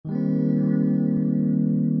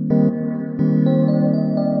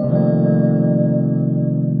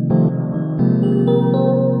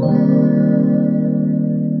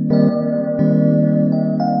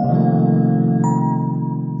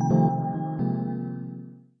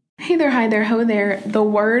Hey there, hi there, ho there. The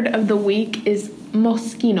word of the week is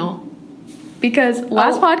moschino. Because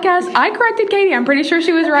last podcast, I corrected Katie. I'm pretty sure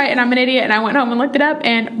she was right, and I'm an idiot. And I went home and looked it up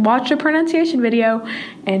and watched a pronunciation video,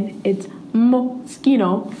 and it's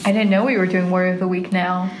moschino. I didn't know we were doing word of the week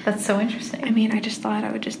now. That's so interesting. I mean, I just thought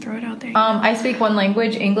I would just throw it out there. I speak one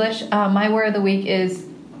language, English. My word of the week is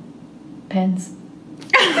pens.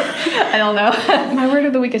 I don't know. My word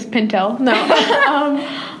of the week is Pintel. No.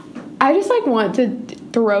 I just want to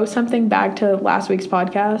throw something back to last week's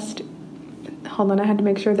podcast. Hold on, I had to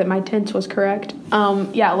make sure that my tense was correct.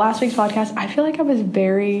 Last week's podcast, I feel like I was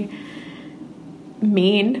very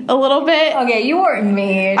mean a little bit. Okay, you weren't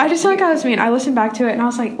mean. I just feel like I was mean. I listened back to it and I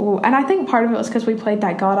was like, ooh. And I think part of it was because we played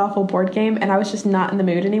that god-awful board game and I was just not in the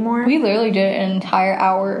mood anymore. We literally did an entire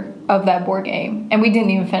hour of that board game and we didn't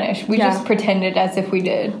even finish. We just pretended as if we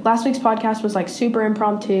did. Last week's podcast was super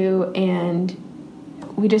impromptu and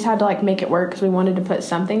we just had to make it work because we wanted to put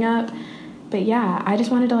something up. But yeah, I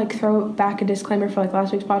just wanted to throw back a disclaimer for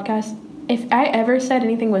last week's podcast. If I ever said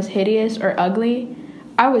anything was hideous or ugly,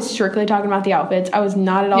 I was strictly talking about the outfits. I was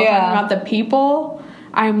not at all talking about the people.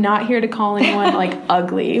 I'm not here to call anyone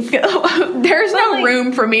ugly. There's no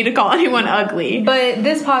room for me to call anyone ugly. But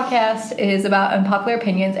this podcast is about unpopular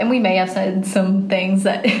opinions, and we may have said some things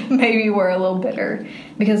that maybe were a little bitter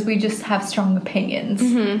because we just have strong opinions.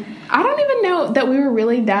 Mm-hmm. I don't even know that we were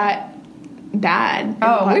really that bad.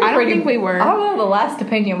 I don't think we were. I don't know. The last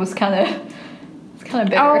opinion was kind of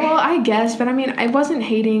bitter. Oh, well, I guess, but I mean, I wasn't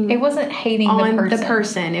hating. It wasn't hating on the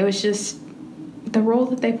person. It was just the role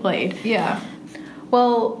that they played. Yeah.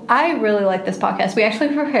 Well, I really like this podcast. We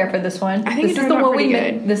actually prepared for this one. I think this is the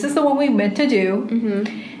one This is the one we meant to do,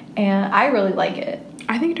 mm-hmm. and I really like it.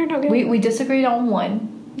 I think it turned out good. We disagreed on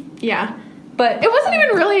one. Yeah. But it wasn't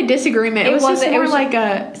even really a disagreement. It was just more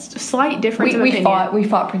a slight difference of opinion. We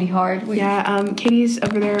fought pretty hard. Katie's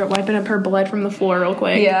over there wiping up her blood from the floor real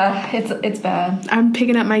quick. Yeah, it's bad. I'm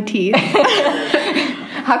picking up my teeth.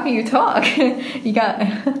 How can you talk?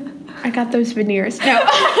 I got those veneers. No.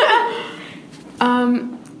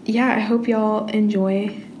 I hope y'all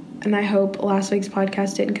enjoy, and I hope last week's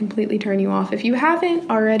podcast didn't completely turn you off. If you haven't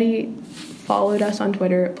already followed us on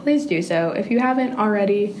Twitter, please do so. If you haven't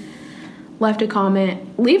already left a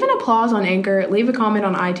comment, leave an applause on Anchor, leave a comment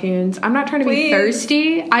on iTunes. I'm not trying to be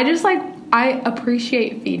thirsty. I just I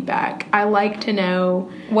appreciate feedback. I like to know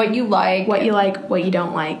what you like, what you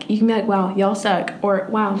don't like. You can be like, wow, y'all suck, or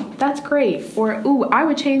wow, that's great, or ooh, I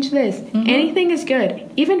would change this. Mm-hmm. Anything is good.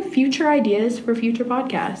 Even future ideas for future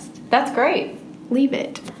podcasts. That's great. Leave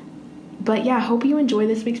it. But yeah, hope you enjoy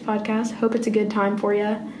this week's podcast. Hope it's a good time for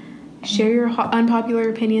you. Share your unpopular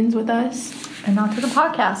opinions with us. And not to the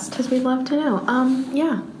podcast. Because we'd love to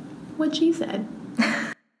know. What she said.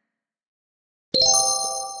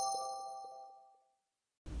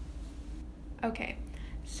 Okay,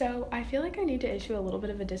 so I feel like I need to issue a little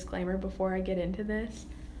bit of a disclaimer before I get into this.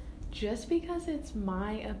 Just because it's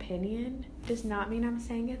my opinion does not mean I'm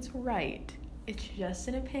saying it's right. It's just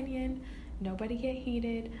an opinion. Nobody get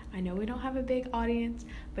heated. I know we don't have a big audience,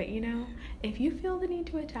 but if you feel the need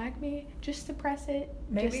to attack me, just suppress it.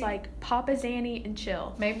 Maybe, just pop a Xanny and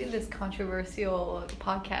chill. Maybe this controversial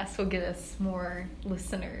podcast will get us more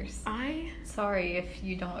listeners. Sorry if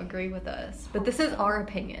you don't agree with us, but this is our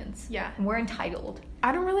opinions. Yeah. And we're entitled.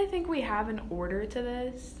 I don't really think we have an order to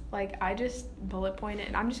this. I just bullet point it,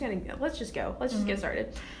 and I'm just let's just go. Let's just get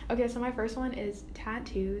started. Okay, so my first one is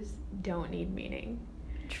tattoos don't need meaning.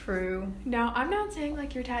 True. Now, I'm not saying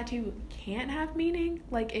your tattoo can't have meaning.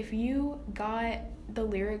 If you got the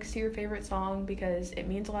lyrics to your favorite song because it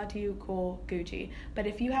means a lot to you, cool, Gucci. But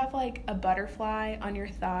if you have a butterfly on your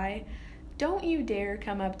thigh, don't you dare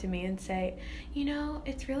come up to me and say,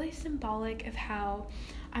 it's really symbolic of how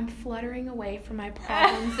I'm fluttering away from my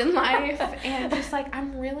problems in life, and just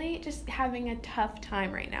I'm really just having a tough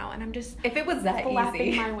time right now, and I'm just if it was that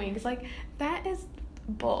flapping easy. my wings. That is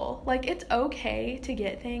bull. It's okay to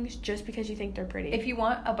get things just because you think they're pretty. If you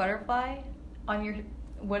want a butterfly on your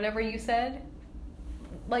whatever you said,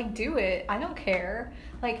 do it. I don't care.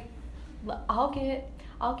 I'll get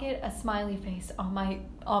a smiley face on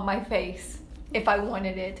my face if I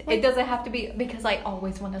wanted it. It doesn't have to be because I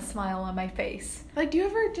always want a smile on my face. Do you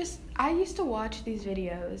ever I used to watch these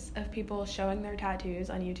videos of people showing their tattoos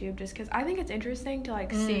on YouTube just because I think it's interesting to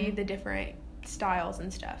see the different styles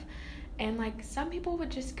and stuff. And some people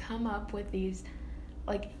would just come up with these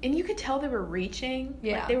and you could tell they were reaching.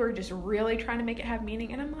 Yeah. They were just really trying to make it have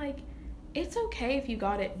meaning. And I'm it's okay if you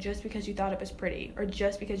got it just because you thought it was pretty or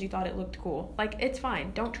just because you thought it looked cool. It's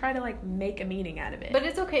fine. Don't try to make a meaning out of it. But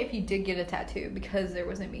it's okay if you did get a tattoo because there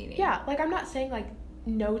was a meaning. Yeah, I'm not saying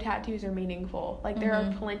no tattoos are meaningful. Like, there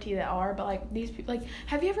are plenty that are, but, like, these people, like,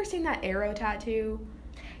 have you ever seen that arrow tattoo?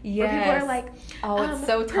 Yes. Where people are like, oh, it's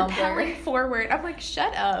so propelling Tumblr. forward. I'm like,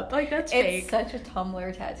 shut up. Like, that's fake. It's such a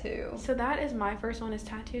Tumblr tattoo. So that is my first one, is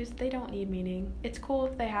tattoos. They don't need meaning. It's cool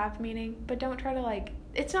if they have meaning, but don't try to, like,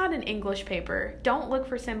 it's not an English paper. Don't look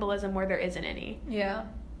for symbolism where there isn't any. Yeah.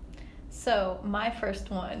 So, my first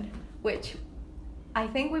one, which I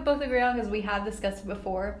think we both agree on because we have discussed it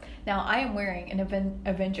before. Now, I am wearing an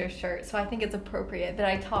Avengers shirt, so I think it's appropriate that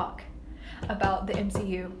I talk about the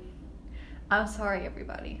MCU. I'm sorry,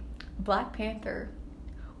 everybody. Black Panther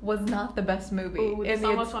was not the best movie. Ooh, it's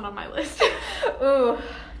almost one on my list. Ooh,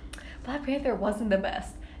 Black Panther wasn't the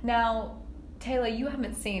best. Now, Taylor, you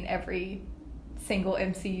haven't seen every single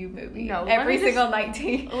MCU movie. No, every single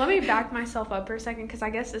 19. Let me back myself up for a second, because I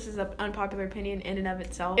guess this is an unpopular opinion in and of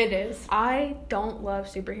itself. It is. I don't love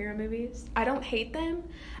superhero movies. I don't hate them.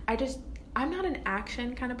 I'm not an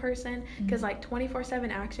action kind of person, because like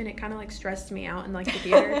 24/7 action, it kind of like stressed me out in like the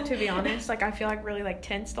theater, to be honest. Like, I feel like really like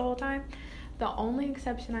tense the whole time. The only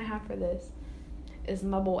exception I have for this is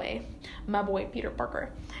my boy Peter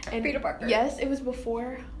Parker. And Peter Parker. Yes, it was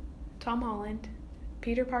before Tom Holland.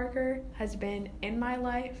 Peter Parker has been in my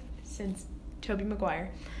life since Tobey Maguire.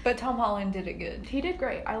 But Tom Holland did it good. He did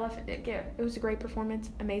great. I loved it. Yeah, it was a great performance.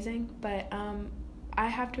 Amazing. But I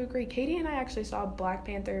have to agree. Katie and I actually saw Black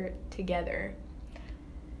Panther together.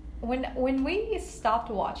 When we stopped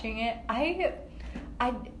watching it, I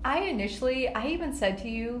initially, I even said to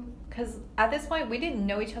you, because at this point we didn't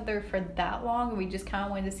know each other for that long, and we just kind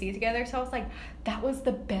of wanted to see it together. So I was like, that was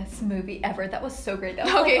the best movie ever. That was so great. That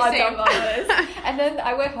was okay, like, same. on this. And then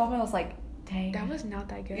I went home and I was like, dang, That was not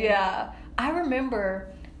that good. yeah. I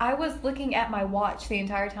remember I was looking at my watch the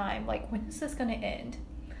entire time, like, when is this gonna end?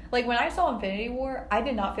 Like, when I saw Infinity War, I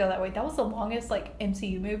did not feel that way. That was the longest, like,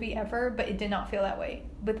 MCU movie ever, but it did not feel that way.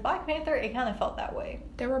 With Black Panther, it kind of felt that way.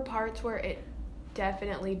 There were parts where it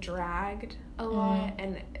definitely dragged a lot,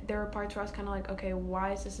 and there were parts where I was kind of like, okay,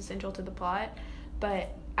 why is this essential to the plot?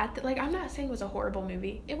 But I'm not saying it was a horrible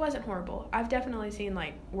movie. It wasn't horrible. I've definitely seen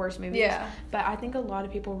like worse movies. Yeah. But I think a lot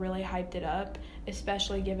of people really hyped it up,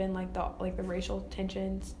 especially given like the racial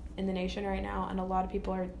tensions in the nation right now, and a lot of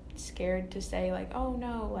people are scared to say like, oh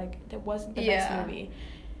no, like that wasn't the best movie.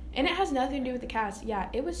 And it has nothing to do with the cast. Yeah,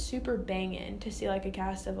 it was super banging to see like a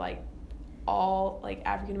cast of like all like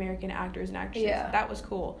African American actors and actresses. Yeah. That was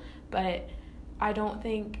cool. But I don't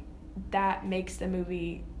think that makes the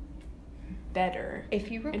movie better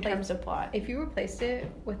in terms of plot. If you replaced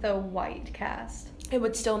it with a white cast, it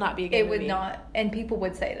would still not be a good movie. It would not, and people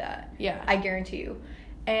would say that. Yeah. I guarantee you.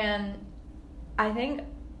 And I think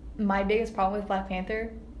my biggest problem with Black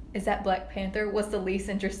Panther is that Black Panther was the least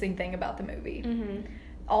interesting thing about the movie.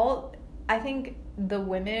 I think the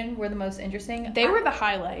women were the most interesting. They were the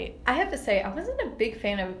highlight. I have to say, I wasn't a big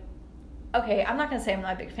fan of... Okay, I'm not going to say I'm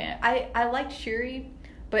not a big fan. I liked Shuri,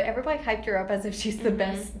 but everybody hyped her up as if she's the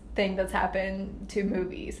best thing that's happened to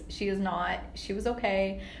movies. She is not. She was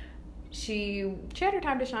okay. She had her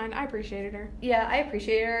time to shine. I appreciated her. Yeah, I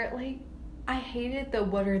appreciate her. Like, I hated the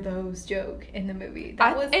 "what are those" joke in the movie.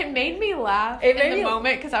 It made me laugh in the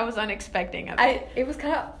moment because I was unexpecting of it. It was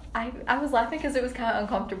kind of... I was laughing because it was kind of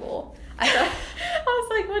uncomfortable. I was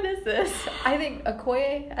like, what is this? I think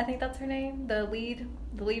Okoye, I think that's her name, the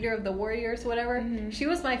leader of the Warriors, whatever. She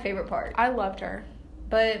was my favorite part. I loved her.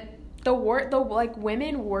 But the like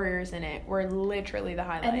women warriors in it were literally the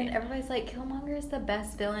highlight. And then everybody's like, Killmonger is the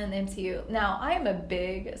best villain in the MCU. Now, I am a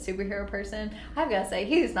big superhero person. I've got to say,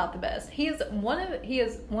 he's not the best. He is one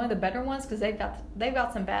of the better ones because they've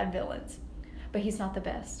got some bad villains. But he's not the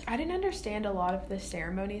best. I didn't understand a lot of the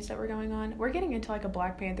ceremonies that were going on. We're getting into like a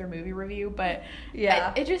Black Panther movie review, but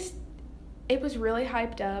yeah, it was really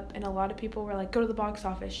hyped up, and a lot of people were like, go to the box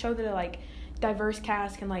office, show that a like diverse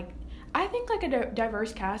cast can like. I think like a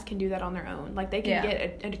diverse cast can do that on their own. Like they can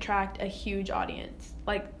get and attract a huge audience.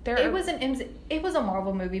 Like it was a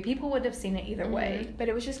Marvel movie. People would have seen it either way. But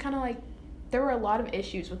it was just kind of like. There were a lot of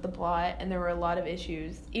issues with the plot, and there were a lot of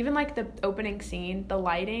issues. Even, like, the opening scene, the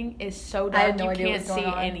lighting is so dark, you can't see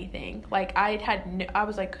anything. Like, I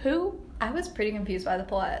was like, who? I was pretty confused by the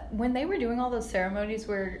plot. When they were doing all those ceremonies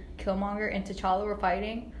where Killmonger and T'Challa were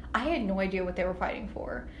fighting, I had no idea what they were fighting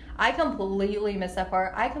for. I completely missed that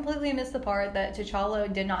part. I completely missed the part that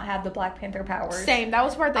T'Challa did not have the Black Panther powers. Same. That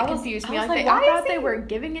was the part that confused me. I thought they were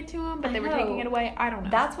giving it to him, but they were taking it away. I don't know.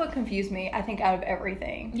 That's what confused me, I think, out of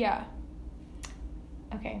everything. Yeah.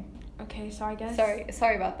 Okay, so I guess...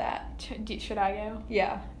 Sorry about that. Should I go?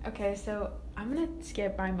 Yeah. Okay, so I'm going to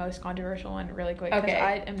skip my most controversial one really quick because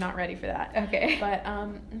I am not ready for that. Okay. But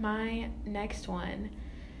my next one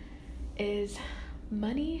is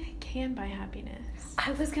money can buy happiness.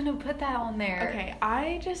 I was gonna put that on there. Okay,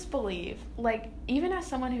 I just believe, like, even as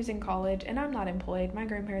someone who's in college and I'm not employed, my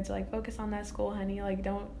grandparents are like, focus on that school, honey. Like,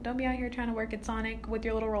 don't be out here trying to work at Sonic with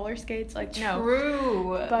your little roller skates. Like, no.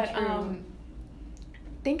 True. But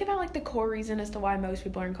think about like the core reason as to why most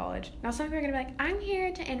people are in college. Now, some people are gonna be like, I'm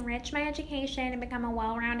here to enrich my education and become a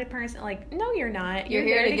well-rounded person. Like, no, you're not. You're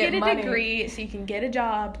here to get a degree so you can get a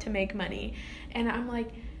job to make money. And I'm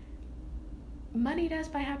like, money does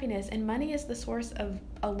buy happiness, and money is the source of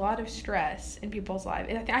a lot of stress in people's lives.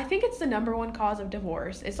 And I think it's the number one cause of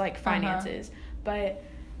divorce is like finances. But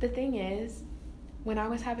the thing is, when I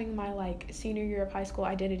was having my like senior year of high school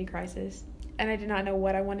identity crisis, and I did not know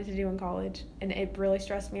what I wanted to do in college, and it really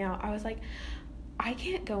stressed me out. I was like, I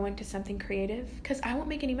can't go into something creative because I won't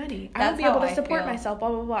make any money. I won't be able to support myself, blah,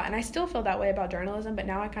 blah, blah. And I still feel that way about journalism, but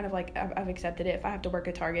now I kind of like, I've accepted it. If I have to work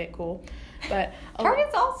at Target, cool. But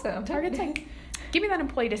Target's awesome. Target's like, give me that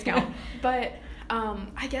employee discount. But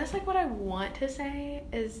I guess like what I want to say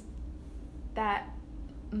is that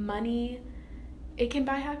money, it can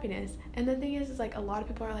buy happiness. And the thing is like a lot of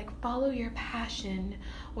people are like, follow your passion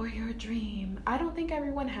or your dream. I don't think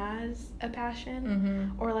everyone has a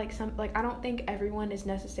passion or like I don't think everyone is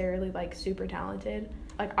necessarily like super talented.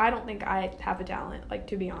 Like I don't think I have a talent, like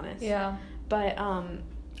to be honest. Yeah. But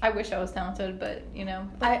I wish I was talented, but you know,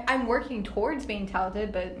 I'm working towards being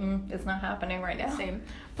talented, but it's not happening right now. Same.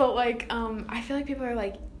 But like I feel like people are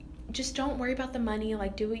like, just don't worry about the money,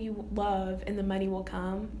 like do what you love and the money will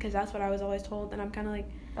come, because that's what I was always told. And I'm kind of like,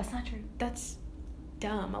 that's not true. That's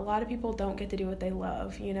dumb. A lot of people don't get to do what they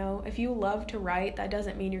love, you know. If you love to write, that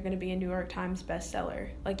doesn't mean you're going to be a New York Times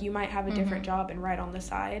bestseller. Like you might have a different job and write on the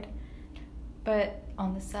side. But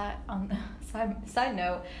on the side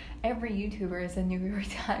note, every YouTuber is a New York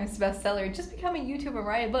Times bestseller. Just become a YouTuber and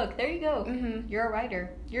write a book. There you go. You're a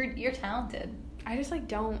writer. You're talented. I just like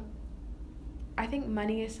don't. I think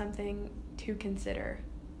money is something to consider.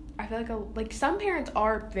 I feel like some parents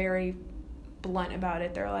are very blunt about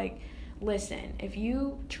it. They're like, listen, if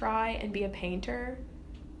you try and be a painter,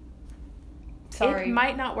 it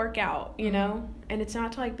might not work out, you know? And it's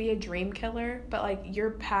not to like be a dream killer, but like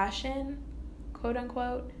your passion, quote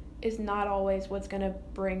unquote, is not always what's gonna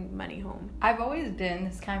bring money home. I've always been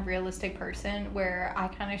this kind of realistic person where I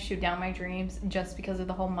kind of shoot down my dreams just because of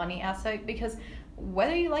the whole money aspect, because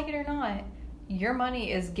whether you like it or not, your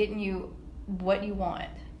money is getting you what you want.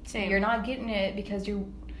 Same. You're not getting it because you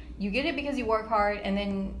get it because you work hard, and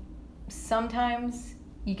then sometimes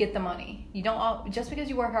you get the money. You don't just because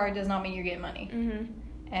you work hard does not mean you're getting money.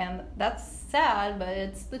 And that's sad, but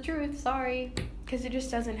it's the truth. Sorry. Because it just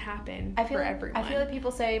doesn't happen for everyone. I feel like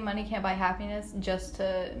people say money can't buy happiness just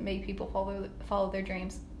to make people follow their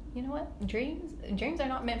dreams. You know what? Dreams are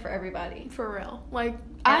not meant for everybody. For real. Like,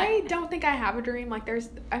 I don't think I have a dream. Like,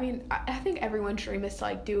 I think everyone's dream is to,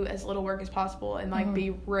 like, do as little work as possible and, like, be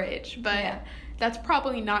rich. But that's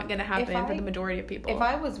probably not going to happen for the majority of people. If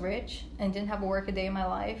I was rich and didn't have to work a day in my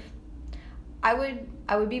life, I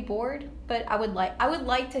would be bored, but I would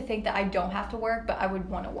like to think that I don't have to work, but I would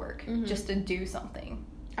want to work just to do something.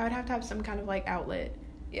 I would have to have some kind of, like, outlet.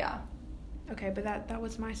 Yeah. Okay, but that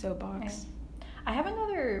was my soapbox. Okay. I have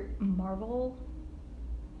another Marvel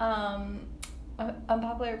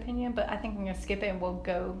unpopular opinion, but I think I'm going to skip it and we'll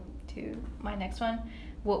go to my next one.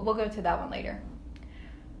 We'll go to that one later.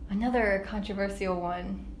 Another controversial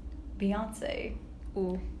one, Beyonce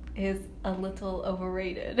is a little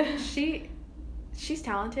overrated. She's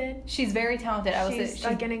talented. She's very talented. She's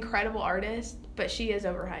like an incredible artist, but she is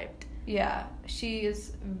overhyped. Yeah, she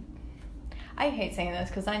is. I hate saying this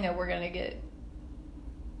because I know we're going to get...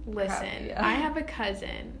 Listen, I have a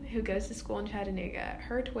cousin who goes to school in Chattanooga.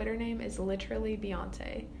 Her Twitter name is literally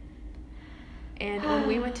Beyonce. And when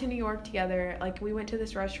we went to New York together, like, we went to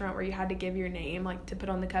this restaurant where you had to give your name, like, to put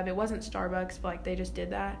on the cup. It wasn't Starbucks, but, like, they just did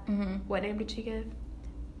that. What name did she give?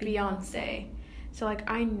 Beyonce. So, like,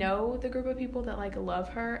 I know the group of people that, like, love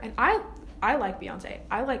her. And I like Beyonce.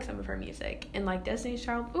 I like some of her music. And, like, Destiny's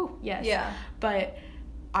Child, ooh, yes. Yeah. But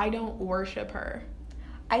I don't worship her.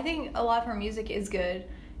 I think a lot of her music is good.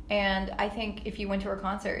 And I think if you went to her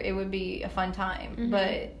concert, it would be a fun time.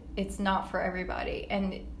 But it's not for everybody.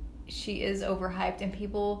 And she is overhyped. And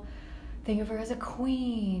people think of her as a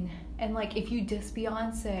queen. And, like, if you diss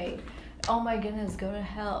Beyonce, oh, my goodness, go to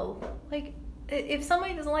hell. Like, if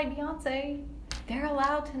somebody doesn't like Beyonce, they're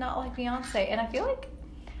allowed to not like Beyonce. And I feel like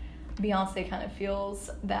Beyonce kind of feels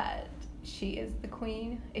that she is the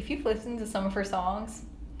queen. If you've listened to some of her songs,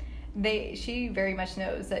 she very much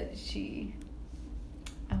knows that she...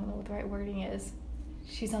 I don't know what the right wording is.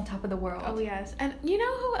 She's on top of the world. Oh, yes. And you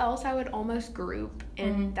know who else I would almost group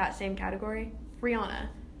in that same category? Rihanna.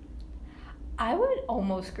 I would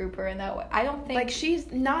almost group her in that way. I don't think Like,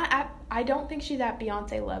 she's not at, I don't think she's at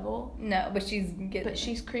Beyonce level. No, but she's getting. But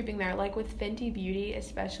she's creeping there. Like, with Fenty Beauty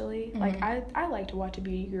especially. Mm-hmm. Like, I like to watch a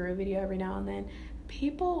Beauty Guru video every now and then.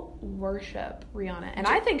 People worship Rihanna. And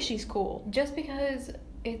I think she's cool. Just because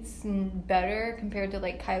it's better compared to,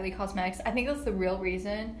 like, Kylie Cosmetics. I think that's the real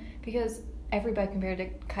reason. Because everybody compared to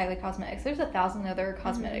Kylie Cosmetics. There's 1,000 other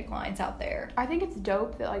cosmetic lines out there. I think it's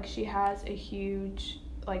dope that, like, she has a huge,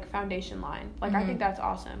 like, foundation line. Like, I think that's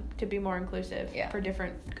awesome to be more inclusive for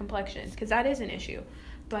different complexions. Because that is an issue.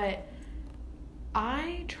 But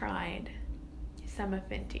I tried some of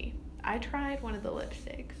Fenty. I tried one of the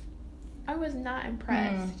lipsticks. I was not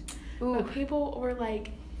impressed. But people were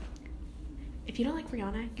like, if you don't like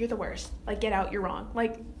Rihanna, you're the worst. Like, get out, you're wrong.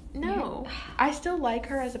 Like, no. I still like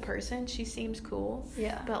her as a person. She seems cool.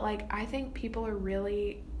 Yeah. But, like, I think people are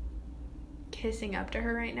really kissing up to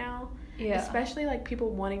her right now. Yeah. Especially, like,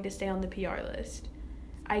 people wanting to stay on the PR list.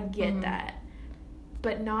 I get that.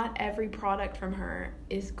 But not every product from her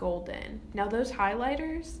is golden. Now, those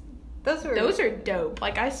highlighters, those are dope.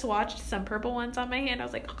 Like, I swatched some purple ones on my hand. I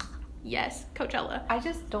was like, yes, Coachella. I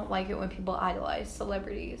just don't like it when people idolize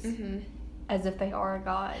celebrities as if they are a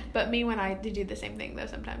god. But me, when I do the same thing, though,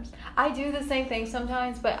 sometimes. I do the same thing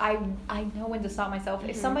sometimes, but I know when to stop myself.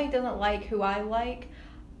 If somebody doesn't like who I like,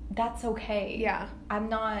 that's okay. Yeah. I'm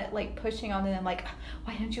not, like, pushing on them, like,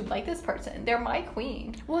 why don't you like this person? They're my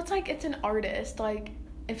queen. Well, it's like, it's an artist. Like,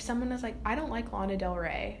 if someone is like, I don't like Lana Del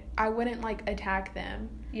Rey, I wouldn't, like, attack them.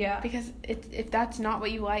 Yeah. Because if that's not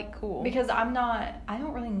what you like, cool. Because I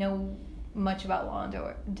don't really know much about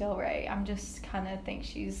Lana Del Rey. I'm just kind of think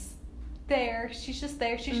she's there. She's just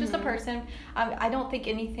there. She's just a person. I don't think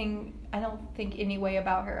any way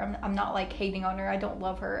about her. I'm not, like, hating on her. I don't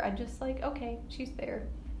love her. I'm just like, okay, she's there.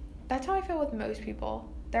 That's how I feel with most people.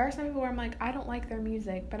 There are some people where I'm like, I don't like their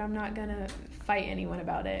music, but I'm not gonna fight anyone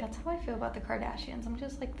about it. That's how I feel about the Kardashians. I'm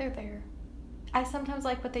just like, they're there. I sometimes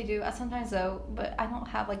like what they do. I sometimes don't, but I don't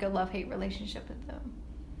have, like, a love-hate relationship with them.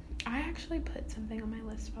 I actually put something on my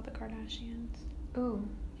list about the Kardashians. Ooh,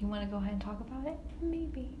 you want to go ahead and talk about it?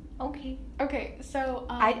 Maybe. Okay. Okay, so...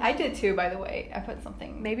 I did too, by the way. I put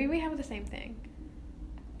something. Maybe we have the same thing.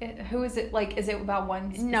 Who is it? Like, is it about one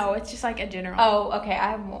specific? No, it's just, like, a general. Oh, okay. I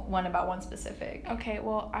have one about one specific. Okay,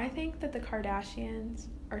 well, I think that the Kardashians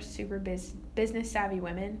are super business-savvy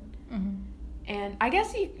women. Mm-hmm. And I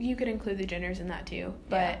guess you could include the Jenners in that, too.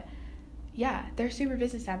 But, yeah, they're super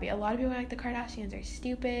business-savvy. A lot of people are like, the Kardashians are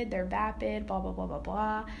stupid, they're vapid, blah, blah, blah, blah,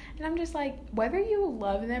 blah. And I'm just like, whether you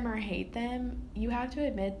love them or hate them, you have to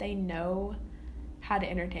admit they know how to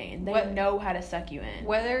entertain. They know how to suck you in.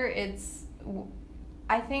 Whether it's...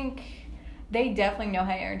 I think they definitely know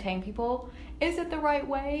how to entertain people. Is it the right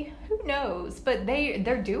way? Who knows? But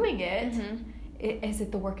they're doing it. Mm-hmm. Is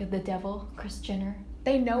it the work of the devil, Kris Jenner?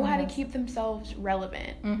 They know how to keep themselves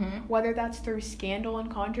relevant. Mm-hmm. Whether that's through scandal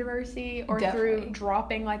and controversy or through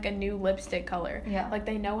dropping, like, a new lipstick color. Yeah. Like,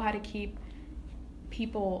 they know how to keep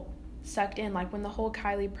people sucked in. Like, when the whole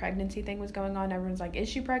Kylie pregnancy thing was going on, everyone's like, is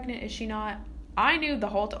she pregnant? Is she not? I knew the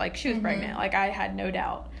whole like, she was pregnant. Like, I had no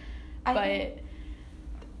doubt. But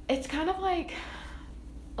it's kind of like,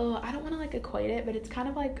 I don't want to, like, equate it, but it's kind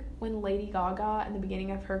of like when Lady Gaga in the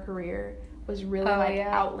beginning of her career was really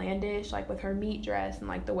outlandish, like, with her meat dress and,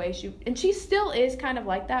 like, the way and she still is kind of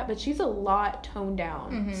like that, but she's a lot toned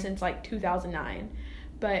down since, like, 2009.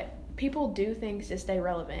 But people do things to stay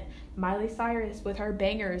relevant. Miley Cyrus with her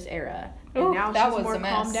Bangers era, and now she's more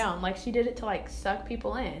calmed down. Like, she did it to, like, suck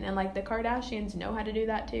people in, and, like, the Kardashians know how to do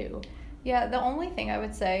that too. Yeah, the only thing I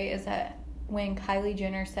would say is that when Kylie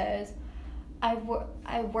Jenner says, I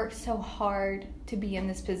worked so hard to be in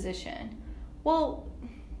this position. Well,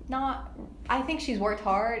 I think she's worked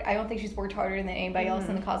hard. I don't think she's worked harder than anybody else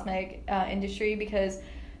in the cosmetic industry, because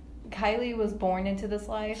Kylie was born into this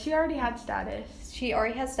life. She already had status. She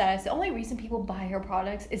already has status. The only reason people buy her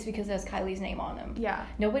products is because it has Kylie's name on them. Yeah.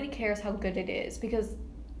 Nobody cares how good it is, because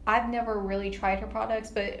I've never really tried her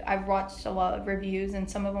products, but I've watched a lot of reviews, and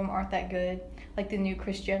some of them aren't that good. Like the new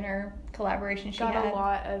Kris Jenner collaboration she had.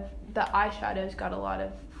 The eyeshadows got a lot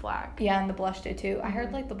of flack. Yeah, and the blush did too. I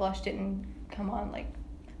heard, like, the blush didn't come on, like,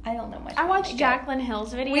 I don't know much. I watched Jaclyn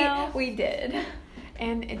Hill's video. We did.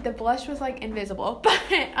 And the blush was, like, invisible. But,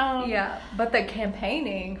 yeah, but the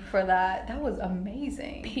campaigning for that was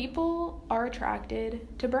amazing. People are attracted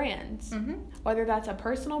to brands. Mm-hmm. Whether that's a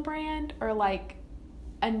personal brand or, like,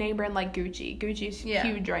 a name brand like Gucci. Gucci's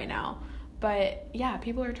huge right now. But, yeah,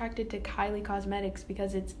 people are attracted to Kylie Cosmetics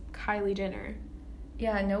because it's Kylie Jenner.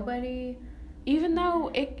 Yeah, nobody... Even though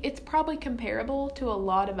it's probably comparable to a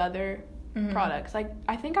lot of other products. Like,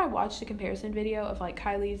 I think I watched a comparison video of, like,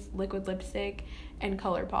 Kylie's liquid lipstick and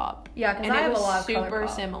ColourPop. Yeah, because I have a lot of super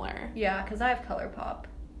ColourPop. similar. Yeah, because I have ColourPop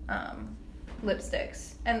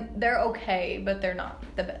lipsticks. And they're okay, but they're not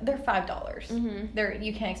the best. They're $5.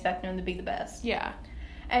 You can't expect them to be the best. Yeah.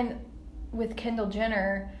 And with Kendall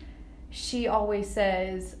Jenner, she always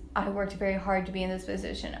says, I worked very hard to be in this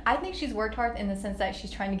position. I think she's worked hard in the sense that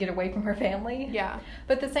she's trying to get away from her family. Yeah.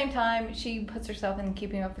 But at the same time, she puts herself in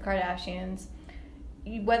Keeping Up with the Kardashians.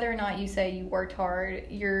 Whether or not you say you worked hard,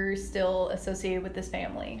 you're still associated with this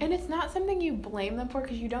family. And it's not something you blame them for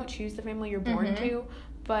because you don't choose the family you're born to.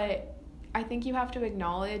 But I think you have to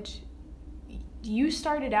acknowledge you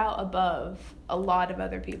started out above a lot of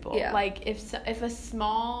other people. Yeah. Like, if a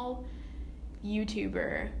small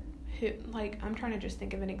YouTuber who, like, I'm trying to just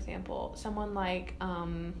think of an example. Someone like,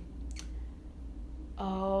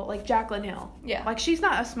 like Jaclyn Hill. Yeah. Like, she's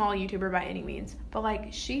not a small YouTuber by any means, but, like,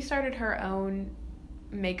 she started her own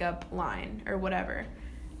makeup line or whatever.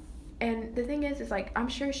 And the thing is, like, I'm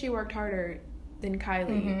sure she worked harder than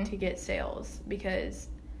Kylie to get sales, because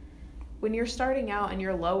when you're starting out and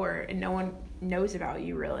you're lower and no one knows about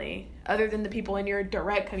you really, other than the people in your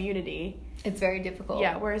direct community, it's very difficult.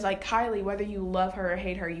 Yeah, whereas, like, Kylie, whether you love her or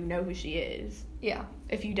hate her, you know who she is. Yeah.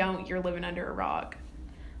 If you don't, you're living under a rock.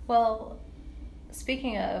 Well,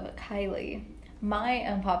 speaking of Kylie, my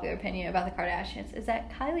unpopular opinion about the Kardashians is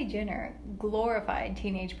that Kylie Jenner glorified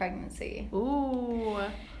teenage pregnancy. Ooh.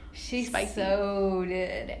 She Spicy. so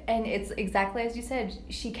did. And it's exactly as you said.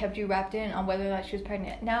 She kept you wrapped in on whether or not she was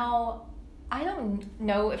pregnant. Now, I don't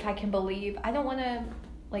know if I can believe. I don't want to,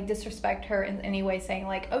 like, disrespect her in any way, saying,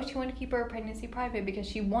 like, oh, she wanted to keep her pregnancy private because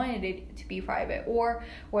she wanted it to be private, or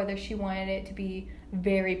whether she wanted it to be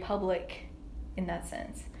very public in that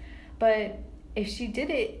sense. But if she did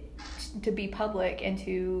it to be public and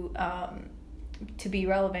to be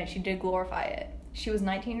relevant, she did glorify it. She was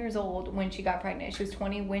 19 years old when she got pregnant. She was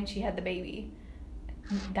 20 when she had the baby.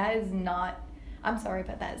 That is not, I'm sorry,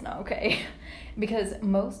 but that is not okay. Because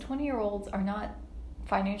most 20-year-olds are not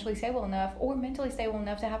financially stable enough or mentally stable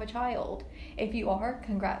enough to have a child. If you are,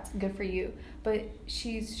 congrats, good for you. But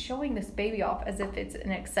she's showing this baby off as if it's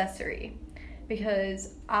an accessory.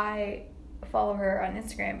 Because I follow her on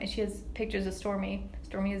Instagram and she has pictures of Stormi.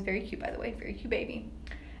 Stormi is very cute, by the way, very cute baby.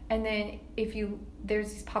 And then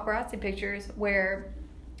there's these paparazzi pictures where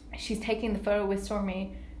she's taking the photo with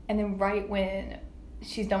Stormi, and then right when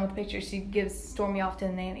she's done with the picture, she gives Stormi off to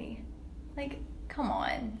the nanny. Like, come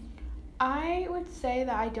on. I would say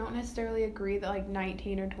that I don't necessarily agree that, like,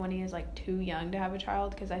 19 or 20 is, like, too young to have a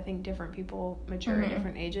child, because I think different people mature at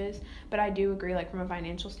different ages. But I do agree, like, from a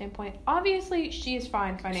financial standpoint. Obviously, she is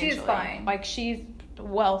fine financially. She's fine. Like, she's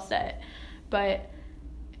well set. But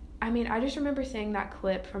I mean, I just remember seeing that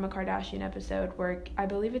clip from a Kardashian episode where I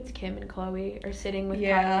believe it's Kim and Khloe are sitting with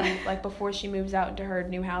Kylie, like, before she moves out into her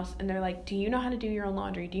new house, and they're like, do you know how to do your own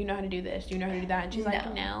laundry? Do you know how to do this? Do you know how to do that? And she's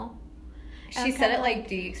like, no. She said it like,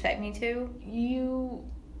 do you expect me to?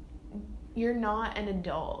 You're not an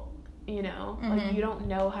adult, you know? Like, you don't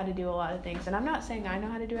know how to do a lot of things. And I'm not saying I know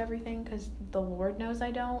how to do everything, because the Lord knows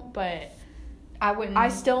I don't, but I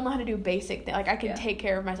still know how to do basic things. Like, I can take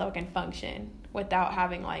care of myself, I can function without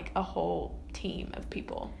having, like, a whole team of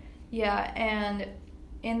people. Yeah, and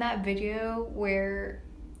in that video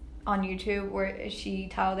on YouTube where she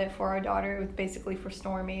titled it For Our Daughter, it was basically for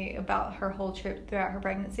Stormi, about her whole trip throughout her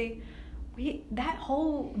pregnancy. That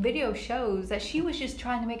whole video shows that she was just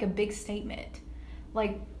trying to make a big statement.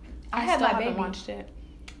 Like, I had still my baby. haven't watched it.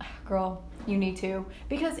 Girl, you need to,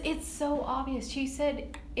 because it's so obvious. She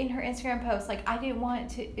said in her Instagram post, like, I didn't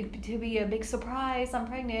want it to be a big surprise. I'm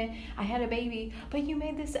pregnant. I had a baby. But you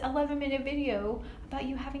made this 11-minute video about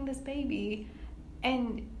you having this baby.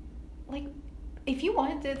 And, like, if you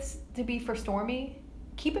wanted this to be for Stormi,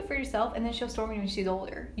 keep it for yourself and then show Stormi when she's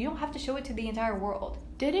older. You don't have to show it to the entire world.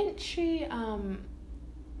 Didn't she,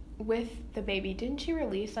 with the baby, didn't she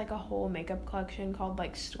release, like, a whole makeup collection called,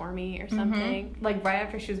 like, Stormi or something? Like, right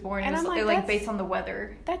after she was born. And it was, I'm like, based on the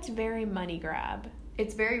weather. That's very money grab.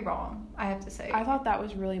 It's very wrong, I have to say. I thought that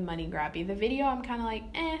was really money grabby. The video, I'm kind of like,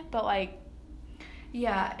 but, like...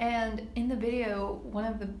 Yeah, and in the video, one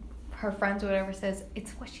of her friends or whatever says,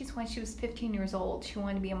 it's what when she was 15 years old, she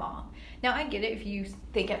wanted to be a mom. Now, I get it if you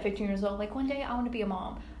think at 15 years old, like, one day I want to be a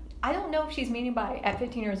mom. I don't know if she's meaning by, at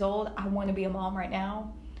 15 years old, I want to be a mom right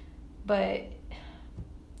now. But,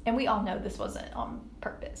 and we all know this wasn't on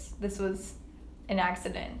purpose. This was an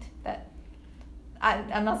accident that,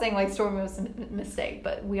 I'm not saying, like, Stormi was a mistake,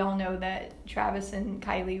 but we all know that Travis and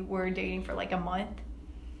Kylie were dating for, like, a month.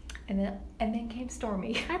 And then came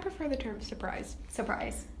Stormi. I prefer the term surprise.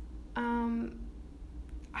 Surprise.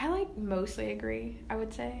 I like mostly agree, I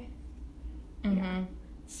would say. Mm-hmm. Yeah.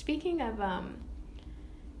 Speaking of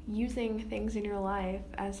using things in your life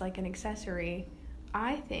as like an accessory,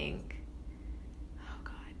 I think, oh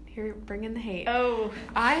God, here, bring in the hate. Oh.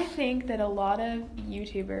 I think that a lot of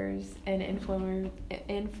YouTubers and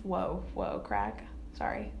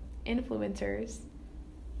influencers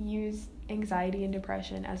use anxiety and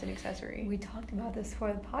depression as an accessory. We talked about this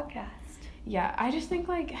for the podcast. Yeah, I just think,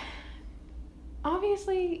 like,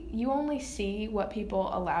 obviously you only see what people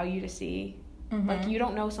allow you to see. Mm-hmm. Like, you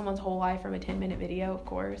don't know someone's whole life from a 10-minute video, of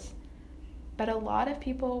course. But a lot of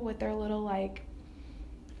people with their little, like,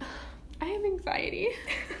 I have anxiety.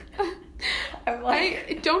 I'm like,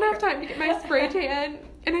 I don't have time to get my spray tan,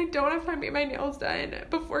 and I don't have time to get my nails done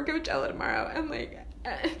before Coachella tomorrow. And,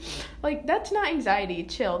 like, that's not anxiety.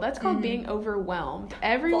 Chill. That's called being overwhelmed.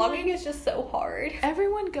 vlogging is just so hard.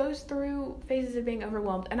 Everyone goes through phases of being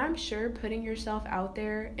overwhelmed. And I'm sure putting yourself out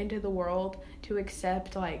there into the world to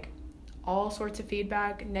accept, like, all sorts of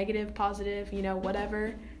feedback, negative, positive, you know,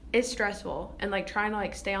 whatever, is stressful. And, like, trying to,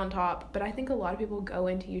 like, stay on top. But I think a lot of people go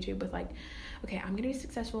into YouTube with, like, okay, I'm going to be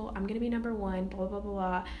successful. I'm going to be number one, blah, blah, blah,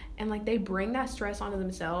 blah. And, like, they bring that stress onto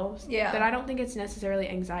themselves. Yeah. But I don't think it's necessarily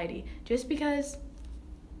anxiety. Just because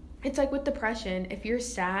it's like with depression, if you're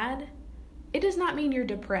sad, it does not mean you're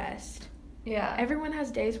depressed. Yeah. Everyone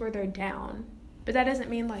has days where they're down. But that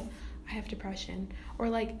doesn't mean, like, I have depression. Or,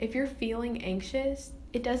 like, if you're feeling anxious,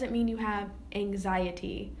 it doesn't mean you have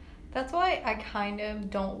anxiety. That's why I kind of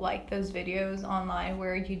don't like those videos online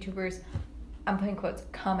where YouTubers, I'm putting quotes,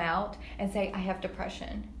 come out and say, I have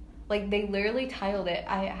depression. Like, they literally titled it,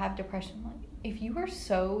 I have depression. Like, if you are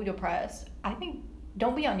so depressed, I think,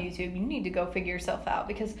 don't be on YouTube. You need to go figure yourself out,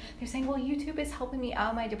 because they're saying, well, YouTube is helping me out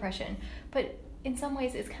of my depression. But in some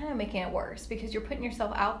ways, it's kind of making it worse, because you're putting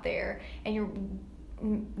yourself out there and you're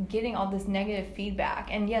getting all this negative feedback.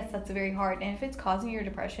 And yes, that's very hard. And if it's causing your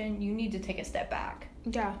depression, you need to take a step back.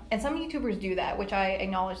 Yeah. And some YouTubers do that, which I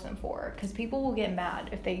acknowledge them for, because people will get mad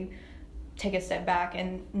if they take a step back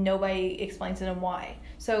and nobody explains to them why.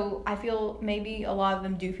 So I feel maybe a lot of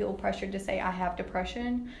them do feel pressured to say, I have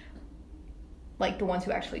depression, like the ones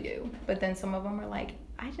who actually do. But then some of them are like,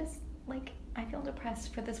 I feel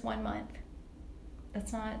depressed for this 1 month.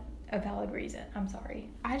 That's not a valid reason. I'm sorry.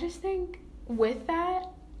 I just think with that,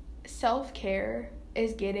 self-care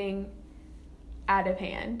is getting out of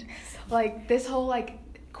hand. Like, this whole, like,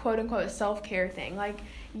 quote-unquote self-care thing. Like,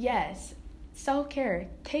 yes, self-care.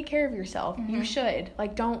 Take care of yourself. Mm-hmm. You should.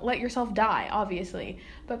 Like, don't let yourself die, obviously.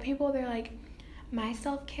 But people, they're like, my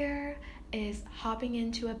self-care is hopping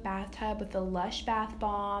into a bathtub with a Lush bath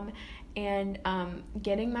bomb and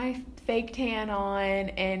getting my fake tan on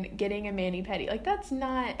and getting a mani-pedi. Like, that's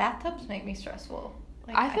not... Bathtubs make me stressful.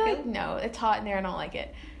 Like, I feel like, no, it's hot in there. I don't like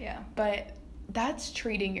it. Yeah. But that's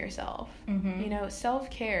treating yourself. Mm-hmm. You know,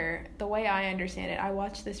 self-care, the way I understand it, I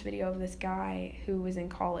watched this video of this guy who was in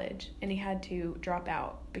college and he had to drop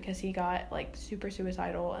out because he got, like, super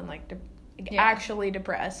suicidal and, like, actually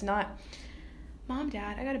depressed. Not, Mom,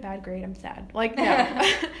 Dad, I got a bad grade, I'm sad. Like, no.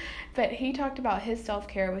 But he talked about his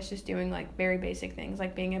self-care was just doing, like, very basic things,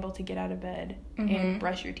 like being able to get out of bed and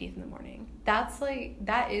brush your teeth in the morning. That's, like,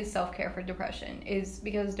 that is self-care for depression, is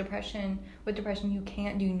because with depression, you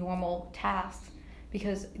can't do normal tasks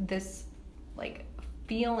because this, like,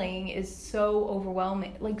 feeling is so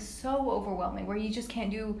overwhelming, where you just can't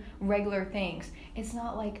do regular things. It's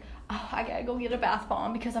not like, oh, I gotta go get a bath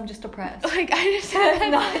bomb because I'm just depressed. Like, I just...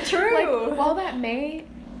 That's not true. Like, while that may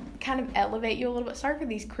kind of elevate you a little bit, sorry for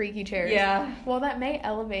these creaky chairs. Yeah. While that may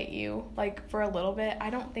elevate you, like, for a little bit, I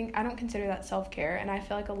don't consider that self-care, and I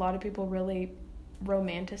feel like a lot of people really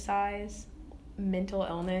romanticize mental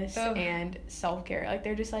illness and self-care. Like,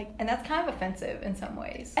 they're just like... And that's kind of offensive in some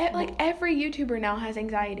ways. Like, every YouTuber now has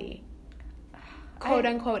anxiety.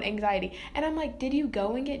 Quote-unquote anxiety. And I'm like, did you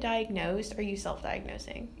go and get diagnosed, or are you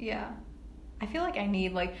self-diagnosing? Yeah. I feel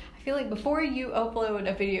like before you upload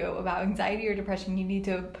a video about anxiety or depression, you need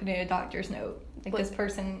to put in a doctor's note. Like, this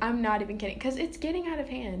person... I'm not even kidding. Because it's getting out of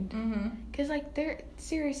hand. Mm-hmm. Because, like,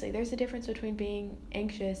 seriously, there's a difference between being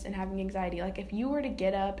anxious and having anxiety. Like, if you were to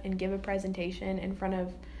get up and give a presentation in front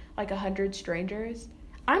of, like, 100 strangers,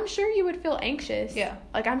 I'm sure you would feel anxious. Yeah.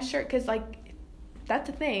 Like, I'm sure, because, like, that's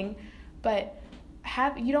a thing. But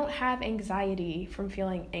you don't have anxiety from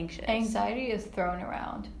feeling anxious. Anxiety is thrown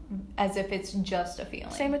around as if it's just a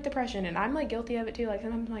feeling. Same with depression. And I'm, like, guilty of it, too. Like,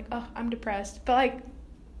 sometimes I'm like, oh, I'm depressed. But, like,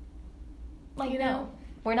 you know,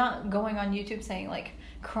 we're not going on YouTube saying, like,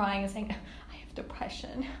 crying and saying, I have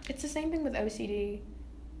depression. It's the same thing with OCD.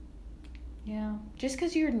 Yeah. Just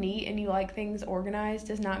because you're neat and you like things organized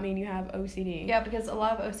does not mean you have OCD. Yeah, because a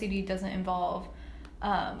lot of OCD doesn't involve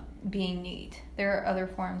being neat. There are other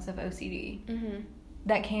forms of OCD Mm-hmm.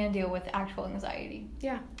 that can deal with actual anxiety.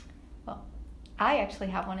 Yeah. Well, I actually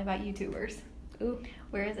have one about YouTubers. Ooh.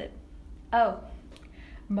 Where is it? Oh,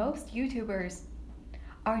 most YouTubers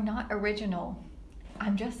are not original.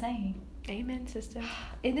 I'm just saying. Amen, sister.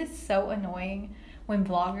 It is so annoying when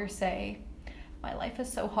vloggers say, my life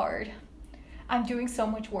is so hard. I'm doing so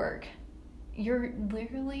much work. You're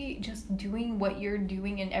literally just doing what you're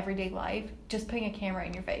doing in everyday life, just putting a camera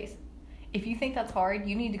in your face. If you think that's hard,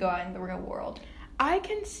 you need to go out in the real world. I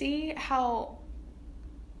can see how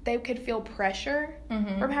they could feel pressure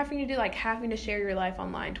from having to share your life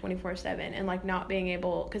online 24/7 and like not being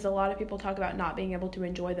able, because a lot of people talk about not being able to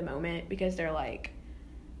enjoy the moment because they're like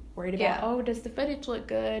worried about, oh, does the footage look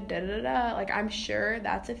good, da da da. Like, I'm sure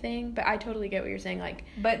that's a thing, but I totally get what you're saying. Like,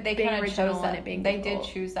 but they kind of chose that. They did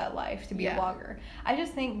choose that life to be a vlogger. I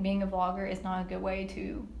just think being a vlogger is not a good way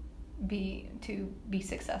to be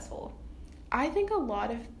successful. I think a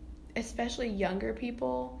lot of, especially younger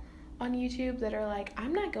people on YouTube that are like,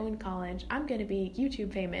 I'm not going to college, I'm going to be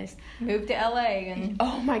YouTube famous. Move to LA and...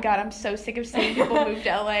 Oh my god, I'm so sick of seeing people move to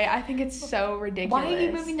LA. I think it's so ridiculous. Why are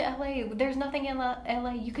you moving to LA? There's nothing in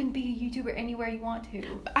LA. You can be a YouTuber anywhere you want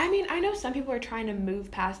to. I mean, I know some people are trying to move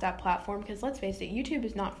past that platform because let's face it, YouTube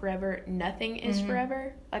is not forever. Nothing is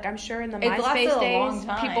forever. Like, I'm sure in the MySpace days,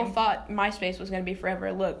 people thought MySpace was going to be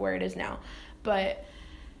forever. Look where it is now. But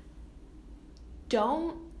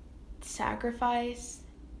don't sacrifice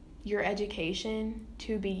your education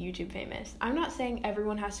to be YouTube famous. I'm not saying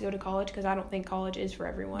everyone has to go to college because I don't think college is for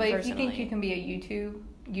everyone. But if you think you can be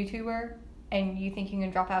a YouTuber and you think you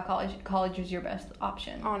can drop out college is your best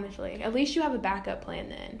option. Honestly, at least you have a backup plan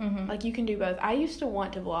then. Like, you can do both. I used to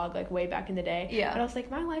want to vlog like way back in the day. Yeah. But I was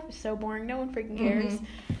like, my life is so boring. No one freaking cares.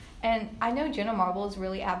 And I know Jenna Marbles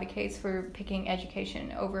really advocates for picking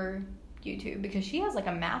education over YouTube because she has like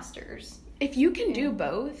a master's. If you can do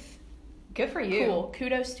both, good for you. Cool.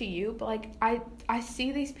 Kudos to you. But like, I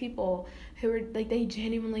see these people who are like, they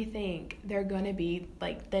genuinely think they're gonna be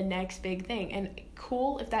like the next big thing. And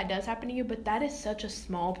cool if that does happen to you, but that is such a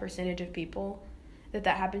small percentage of people that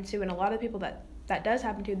happens to. And a lot of people that does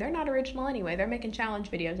happen to, they're not original anyway. They're making challenge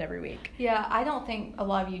videos every week. Yeah, I don't think a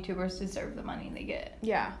lot of YouTubers deserve the money they get.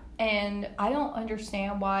 Yeah. And I don't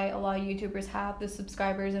understand why a lot of YouTubers have the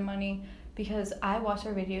subscribers and money. Because I watch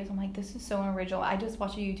their videos, I'm like, this is so unoriginal. I just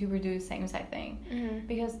watch a YouTuber do the same exact thing.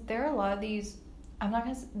 Because there are a lot of these, I'm not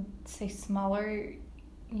going to say smaller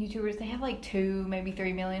YouTubers. They have like 2, maybe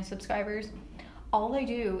 3 million subscribers. All they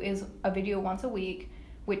do is a video once a week,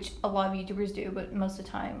 which a lot of YouTubers do, but most of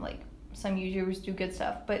the time, like, some YouTubers do good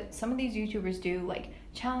stuff. But some of these YouTubers do, like,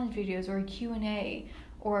 challenge videos or a Q&A.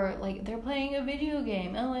 Or, like, they're playing a video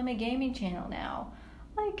game. Oh, I'm a gaming channel now.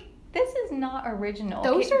 Like... This is not original.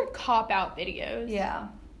 Those are cop-out videos. Yeah.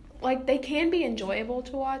 Like, they can be enjoyable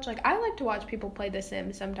to watch. Like, I like to watch people play The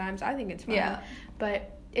Sims sometimes. I think it's fun. Yeah.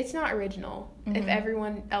 But it's not original if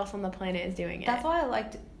everyone else on the planet is doing it. That's why I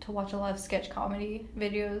like to watch a lot of sketch comedy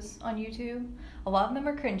videos on YouTube. A lot of them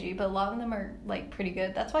are cringy, but a lot of them are, like, pretty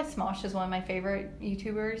good. That's why Smosh is one of my favorite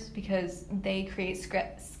YouTubers because they create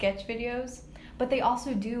sketch videos. But they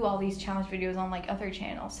also do all these challenge videos on, like, other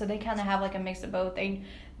channels. So they kind of have, like, a mix of both.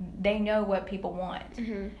 They know what people want.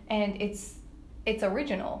 And it's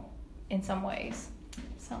original in some ways.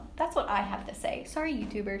 So that's what I have to say. Sorry,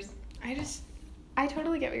 YouTubers. I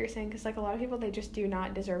totally get what you're saying because, like, a lot of people, they just do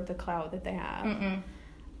not deserve the clout that they have.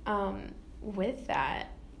 With that,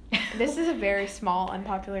 this is a very small,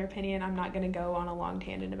 unpopular opinion. I'm not going to go on a long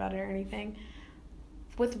tangent about it or anything.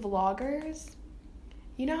 With vloggers...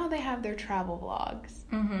 You know how they have their travel vlogs?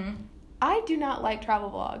 I do not like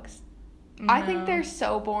travel vlogs. No. I think they're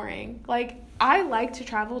so boring. Like, I like to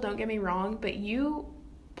travel, don't get me wrong, but you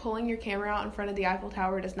pulling your camera out in front of the Eiffel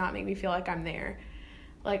Tower does not make me feel like I'm there.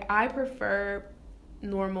 Like, I prefer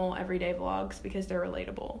normal, everyday vlogs because they're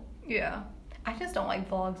relatable. Yeah. I just don't like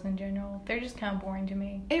vlogs in general. They're just kind of boring to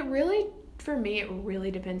me. For me, it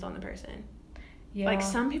really depends on the person. Yeah. Like,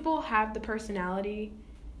 some people have the personality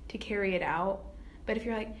to carry it out. But if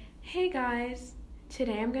you're like, hey guys,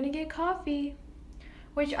 today I'm going to get coffee.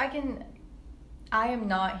 Which I am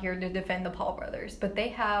not here to defend the Paul brothers, but they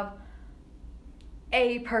have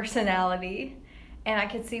a personality. And I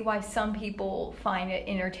can see why some people find it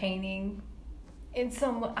entertaining.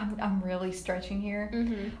 I'm really stretching here.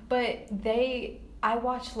 But I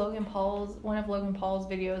watched one of Logan Paul's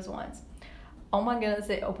videos once. Oh my goodness,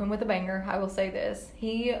 it opened with a banger. I will say this.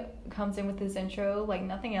 He comes in with his intro like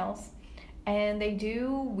nothing else. And they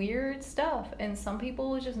do weird stuff, and some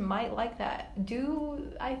people just might like that.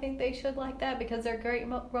 Do I think they should like that because they're great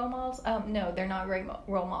role models? No, they're not great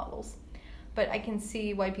role models. but I can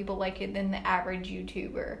see why people like it than the average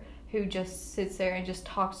YouTuber who just sits there and just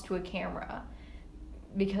talks to a camera.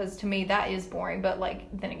 Because to me, that is boring. But, like,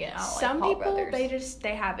 then again, I don't Some like Paul people, Brothers.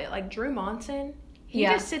 they have it. Like, Drew Monson, he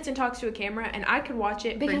Yeah. just sits and talks to a camera, and I could watch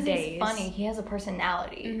it Because for days. he's funny. He has a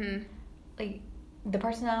personality. Mm-hmm. Like, the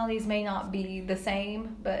personalities may not be the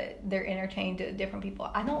same, but they're entertained to different people.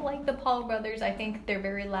 I don't like the Paul Brothers. I think they're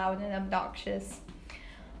very loud and obnoxious.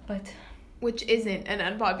 But... Which isn't an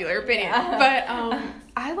unpopular opinion. Yeah. But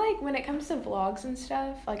I like, when it comes to vlogs and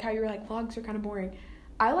stuff, like how you were like, vlogs are kind of boring.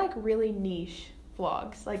 I like really niche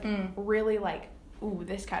vlogs. Like, really like, ooh,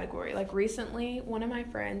 this category. Like, recently, one of my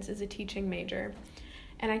friends is a teaching major.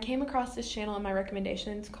 And I came across this channel in my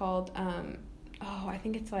recommendations called, I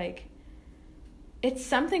think it's like, it's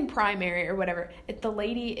something primary or whatever. The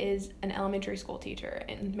lady is an elementary school teacher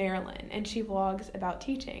in Maryland, and she vlogs about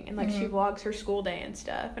teaching, and like she vlogs her school day and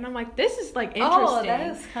stuff. And I'm like, this is like interesting. Oh,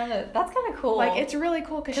 that's kind of cool. Like, it's really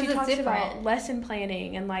cool because she it's talks different. about lesson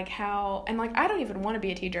planning and like how, and like I don't even want to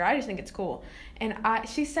be a teacher. I just think it's cool. And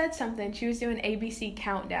she said something. She was doing ABC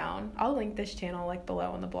countdown. I'll link this channel like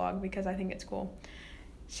below on the blog because I think it's cool.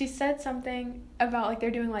 She said something about, like, they're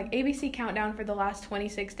doing, like, ABC countdown for the last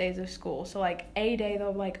 26 days of school. So, like, A day,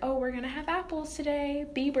 they'll be like, oh, we're going to have apples today.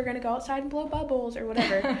 B, we're going to go outside and blow bubbles or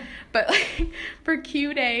whatever. But, like, for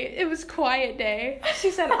Q day, it was quiet day. She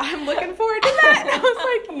said, I'm looking forward to that. And I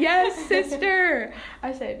was like, yes, sister.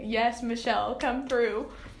 I said, yes, Michelle, come through.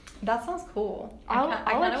 That sounds cool. I'll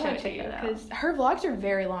want show to it to check you it out. because her vlogs are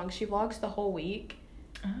very long. She vlogs the whole week.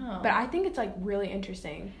 Oh. But I think it's, like, really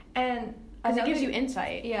interesting. And... Because it gives you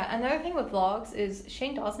insight. Yeah, another thing with vlogs is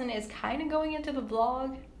Shane Dawson is kind of going into the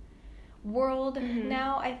vlog world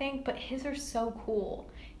now, I think, but his are so cool.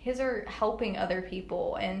 His are helping other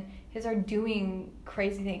people, and his are doing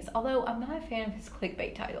crazy things. Although, I'm not a fan of his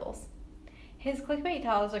clickbait titles. His clickbait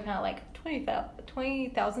titles are kind of like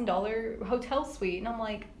 $20,000 hotel suite, and I'm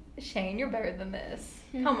like, Shane, you're better than this.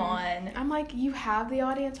 Come on. I'm like, you have the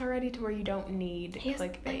audience already to where you don't need He has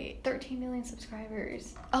clickbait. like 13 million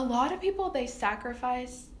subscribers. A lot of people, they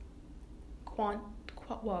sacrifice quality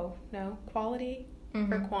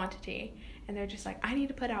for quantity. And they're just like, I need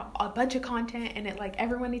to put out a bunch of content and it like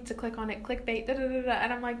everyone needs to click on it, clickbait,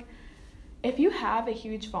 and I'm like, if you have a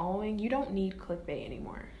huge following, you don't need clickbait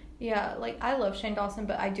anymore. Yeah, like I love Shane Dawson,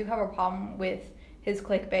 but I do have a problem with his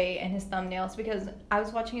clickbait and his thumbnails because I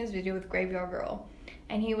was watching his video with Graveyard Girl.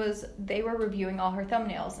 And they were reviewing all her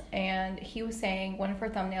thumbnails, and he was saying one of her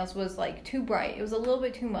thumbnails was like too bright. It was a little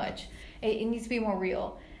bit too much. It needs to be more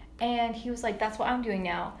real. And he was like, that's what I'm doing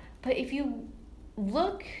now. But if you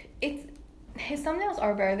look, his thumbnails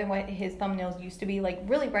are better than what his thumbnails used to be, like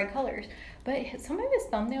really bright colors. But some of his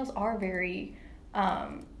thumbnails are very,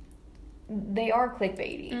 they are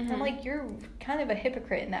clickbaity. I'm like, you're kind of a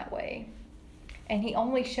hypocrite in that way. And he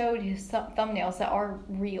only showed his thumbnails that are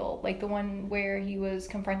real. Like the one where he was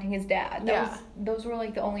confronting his dad. Those were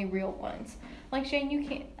like the only real ones. Like, Shane, you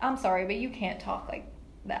can't... I'm sorry, but you can't talk like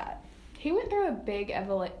that. He went through a big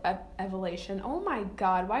evolution. Oh my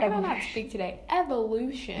God, why can I not speak today?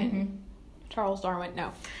 Evolution. Charles Darwin,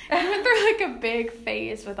 no. He went through like a big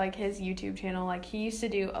phase with like his YouTube channel. Like he used to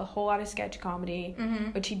do a whole lot of sketch comedy,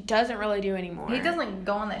 which he doesn't really do anymore. He doesn't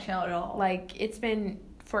go on that channel at all. Like it's been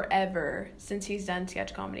forever since he's done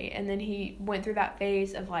sketch comedy, and then he went through that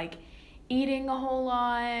phase of like eating a whole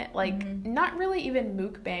lot, like not really even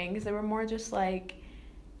mukbangs. They were more just like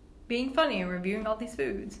being funny and reviewing all these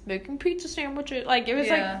foods, making pizza sandwiches. Like it was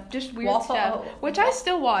like just weird stuff, which I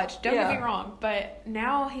still watch. Don't get me wrong, but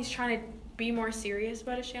now he's trying to be more serious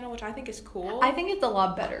about his channel, which I think is cool. I think it's a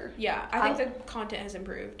lot better. Yeah, I think the content has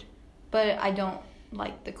improved, but I don't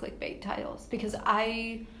like the clickbait titles because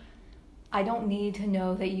I don't need to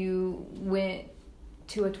know that you went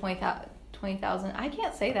to a $20,000. I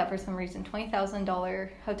can't say that for some reason. $20,000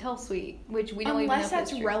 hotel suite, which we don't even know unless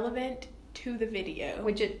that's relevant to the video,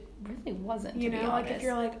 which it really wasn't. You know, like if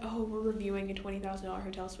you're like, oh, we're reviewing a $20,000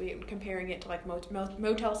 hotel suite and comparing it to like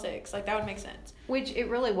Motel 6, like that would make sense. Which it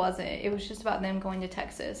really wasn't. It was just about them going to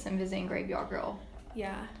Texas and visiting Graveyard Girl.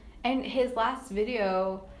 Yeah. And his last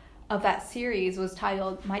video of that series was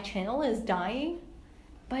titled "My Channel is Dying."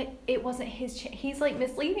 But it wasn't his he's, like,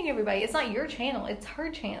 misleading everybody. It's not your channel. It's her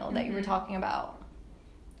channel that you were talking about.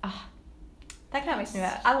 That kind of makes me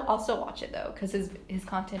mad. I'll still watch it, though, because his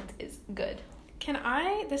content is good.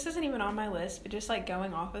 This isn't even on my list, but just, like,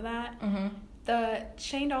 going off of that, the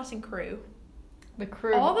Shane Dawson crew. The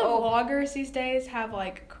crew. All the vloggers these days have,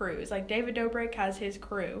 like, crews. Like, David Dobrik has his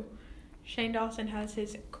crew. Shane Dawson has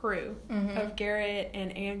his crew of Garrett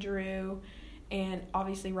and Andrew and,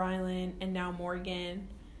 obviously, Rylan and now Morgan.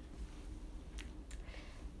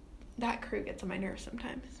 That crew gets on my nerves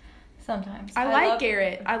sometimes. Sometimes. I like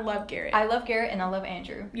Garrett. I love Garrett. I love Garrett and I love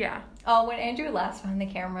Andrew. Yeah. Oh, when Andrew laughs behind the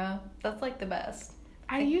camera, that's like the best.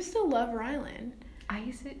 I used to love Rylan. I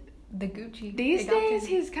used to, the Gucci. These days,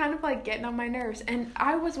 he's kind of like getting on my nerves. And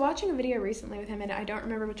I was watching a video recently with him, and I don't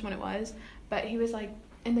remember which one it was, but he was like,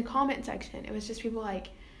 in the comment section, it was just people like,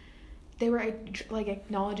 they were like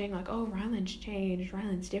acknowledging like, oh, Rylan's changed,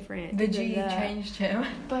 Rylan's different. The G changed him.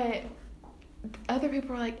 But other people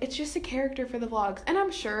were like, it's just a character for the vlogs. And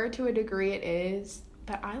I'm sure to a degree it is,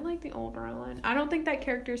 but I like the old Rylan. I don't think that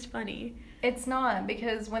character's funny. It's not,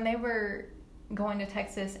 because when they were going to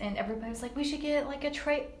Texas and everybody was like, we should get like a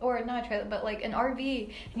or not a trailer, but like an RV.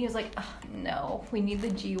 And he was like, oh, no, we need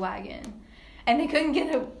the G-Wagon. And they couldn't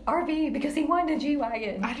get an RV because he wanted a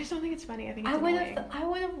G-Wagon. I just don't think it's funny. I think it's annoying. I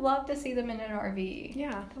would have loved to see them in an RV.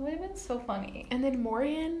 Yeah. That would have been so funny. And then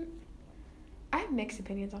Morgan, I have mixed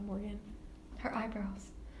opinions on Morgan. Her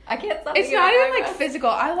eyebrows. I can't stop. It's not even like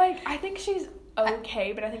physical. I think she's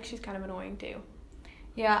okay, but I think she's kind of annoying too.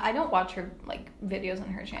 Yeah, I don't watch her like videos on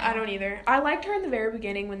her channel. I don't either. I liked her in the very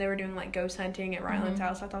beginning when they were doing like ghost hunting at Rylan's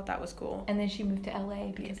house. I thought that was cool. And then she moved to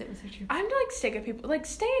LA because it was her true. I'm like sick of people like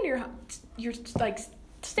stay in your like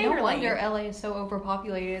stay in your lane. No wonder LA is so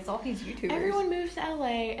overpopulated. It's all these YouTubers. Everyone moves to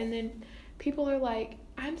LA, and then people are like,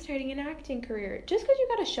 I'm starting an acting career. Just because you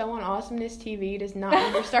got a show on Awesomeness TV does not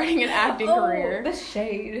mean you're starting an acting career. The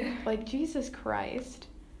shade. Like, Jesus Christ.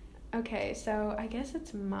 Okay, so I guess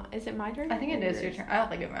is it my turn? I think it is your turn. I don't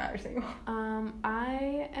think it matters anymore.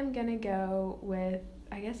 I am gonna go with,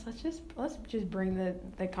 I guess let's just bring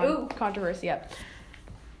the controversy up.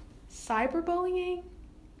 Cyberbullying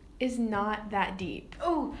is not that deep.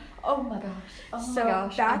 Oh my gosh. Oh so my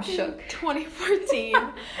gosh. Back I'm in shook. 2014,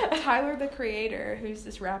 Tyler the Creator, who's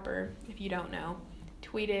this rapper, if you don't know,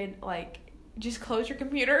 tweeted like, just close your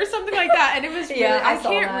computer or something like that. And it was really, I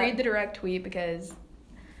can't read the direct tweet because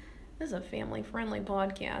this is a family-friendly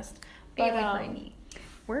podcast. But,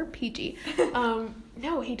 we're PG.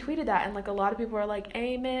 No, he tweeted that, and like a lot of people are like,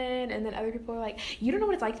 amen, and then other people are like, you don't know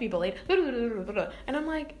what it's like to be bullied. And I'm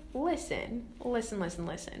like, listen.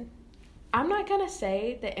 I'm not gonna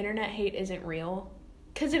say that internet hate isn't real,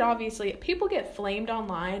 because it obviously, people get flamed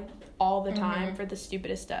online all the time for the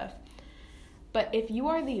stupidest stuff. But if you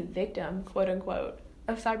are the victim, quote unquote,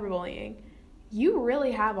 of cyberbullying, you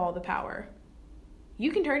really have all the power.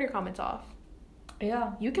 You can turn your comments off.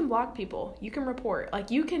 Yeah. You can block people. You can report. Like,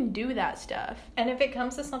 you can do that stuff. And if it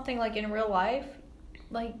comes to something like in real life,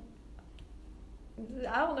 like,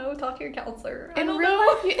 I don't know, talk to your counselor. In real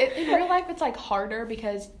life, it's like harder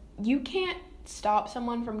because you can't stop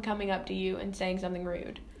someone from coming up to you and saying something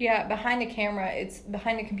rude. Yeah, behind a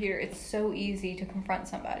computer, it's so easy to confront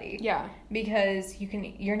somebody. Yeah. Because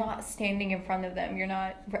you're not standing in front of them. You're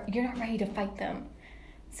not ready to fight them.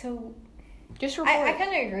 So just report. I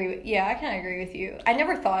kind of agree with you. I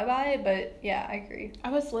never thought about it, but yeah, I agree.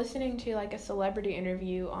 I was listening to like a celebrity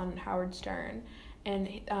interview on Howard Stern, and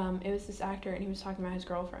it was this actor, and he was talking about his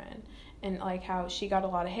girlfriend and like how she got a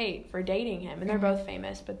lot of hate for dating him, and they're both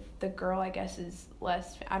famous, but the girl I guess is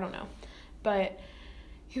less. I don't know, but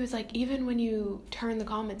he was like, even when you turn the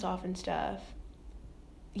comments off and stuff,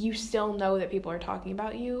 you still know that people are talking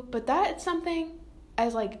about you. But that's something,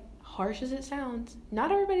 as like harsh as it sounds,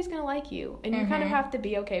 not everybody's gonna like you, and you kind of have to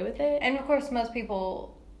be okay with it. And of course, most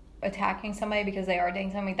people attacking somebody because they are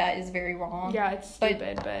dating somebody, that is very wrong. Yeah, it's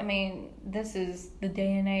stupid, but I mean, this is the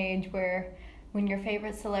day and age where when your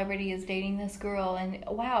favorite celebrity is dating this girl, and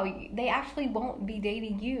wow, they actually won't be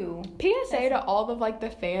dating you. PSA to all of like the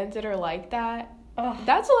fans that are like that. Ugh.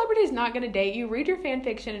 That celebrity is not going to date you. Read your fan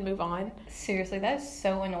fiction and move on. Seriously, that is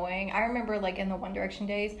so annoying. I remember like in the One Direction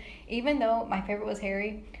days, even though my favorite was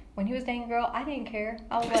Harry, when he was dating a girl, I didn't care.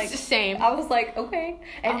 I was like, same. I was like, okay.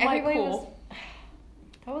 And I'm everybody like, cool. was,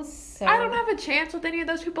 that was so... I don't have a chance with any of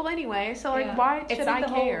those people anyway, so like, why should I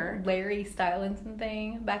care? Whole Larry Stylinson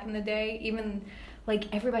thing back in the day, even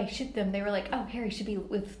like everybody shipped them. They were like, oh, Harry should be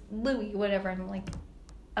with Louis, whatever. And I'm like,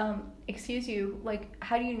 excuse you, like,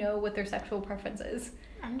 how do you know what their sexual preference is?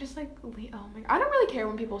 I'm just like, oh my God. I don't really care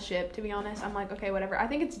when people ship, to be honest. I'm like, okay, whatever. I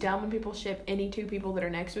think it's dumb when people ship any two people that are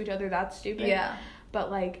next to each other. That's stupid. Yeah.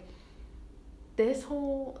 But like, this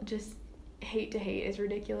whole just hate to hate is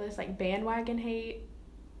ridiculous. Like, bandwagon hate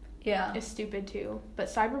is stupid too. But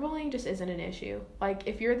cyberbullying just isn't an issue. Like,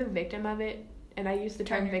 if you're the victim of it, and I use the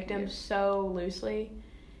term victim so loosely,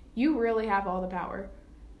 you really have all the power.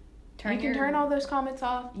 You can turn all those comments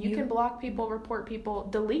off. You can block people, report people,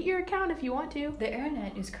 delete your account if you want to. The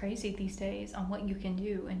internet is crazy these days on what you can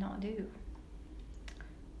do and not do.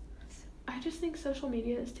 I just think social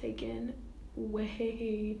media is taken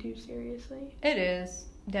way too seriously. It is.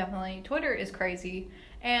 Definitely. Twitter is crazy.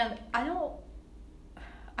 And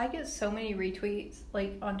I get so many retweets,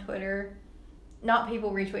 like, on Twitter. Not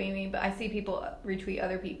people retweeting me, but I see people retweet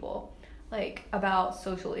other people, like, about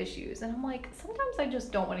social issues. And I'm like, sometimes I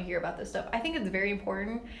just don't want to hear about this stuff. I think it's very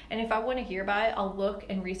important. And if I want to hear about it, I'll look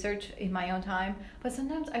and research in my own time. But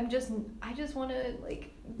sometimes I just want to, like,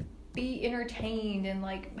 be entertained and,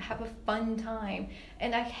 like, have a fun time.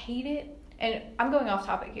 And I hate it. And I'm going off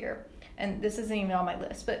topic here. And this isn't even on my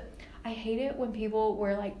list. But I hate it when people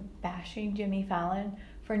were, like, bashing Jimmy Fallon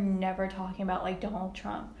for never talking about, like, Donald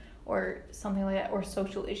Trump or something like that, or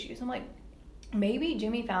social issues. I'm like, maybe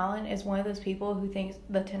Jimmy Fallon is one of those people who thinks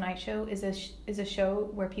The Tonight Show is a show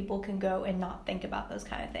where people can go and not think about those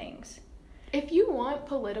kind of things. If you want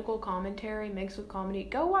political commentary mixed with comedy,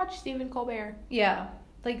 go watch Stephen Colbert. Yeah,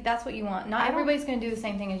 like, that's what you want. Not everybody's going to do the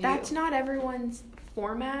same thing as you. That's not everyone's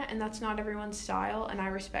format, and that's not everyone's style, and I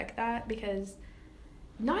respect that, because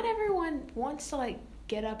not everyone wants to, like,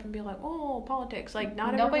 get up and be like, oh, politics. Like,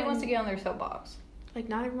 nobody wants to get on their soapbox. Like,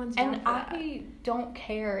 not everyone's down for that. I don't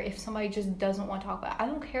care if somebody just doesn't want to talk about it. I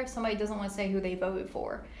don't care if somebody doesn't want to say who they voted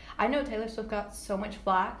for. I know Taylor Swift got so much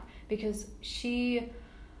flack because she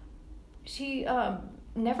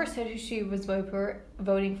never said who she was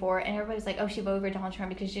voting for, and everybody's like, oh, she voted for Donald Trump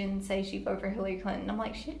because she didn't say she voted for Hillary Clinton. I'm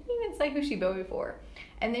like, she didn't even say who she voted for.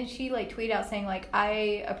 And then she, like, tweeted out saying, like,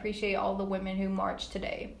 I appreciate all the women who marched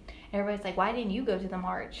today. And everybody's like, why didn't you go to the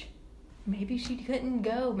march? Maybe she couldn't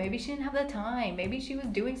go. Maybe she didn't have the time. Maybe she was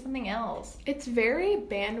doing something else. It's very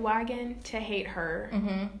bandwagon to hate her.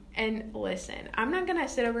 Mm-hmm. And listen, I'm not going to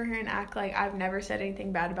sit over here and act like I've never said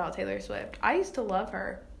anything bad about Taylor Swift. I used to love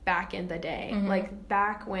her back in the day. Mm-hmm. Like,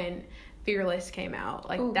 back when Fearless came out.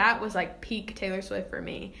 Like, Ooh. That was, like, peak Taylor Swift for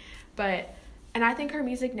me. And I think her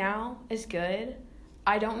music now is good.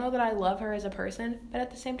 I don't know that I love her as a person, but at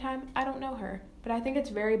the same time, I don't know her. But I think it's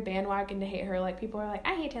very bandwagon to hate her. Like, people are like,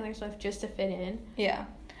 I hate Taylor Swift just to fit in. Yeah.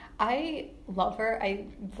 I love her. I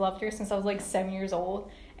loved her since I was, like, 7 years old.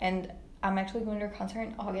 And I'm actually going to her concert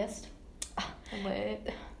in August.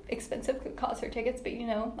 Lit. Expensive concert tickets, but, you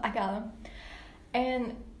know, I got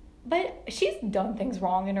them. But she's done things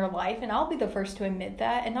wrong in her life, and I'll be the first to admit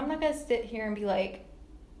that. And I'm not going to sit here and be like,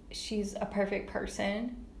 she's a perfect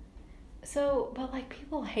person. So, but, like,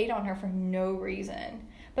 people hate on her for no reason.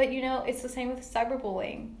 But, you know, it's the same with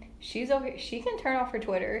cyberbullying. She can turn off her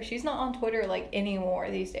Twitter. She's not on Twitter, like, anymore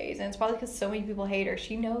these days. And it's probably because so many people hate her.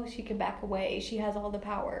 She knows she can back away. She has all the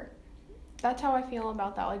power. That's how I feel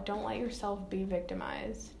about that. Like, don't let yourself be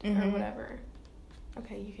victimized or whatever.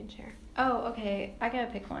 Okay, you can share. Oh, okay. I gotta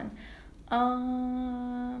pick one.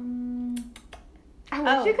 I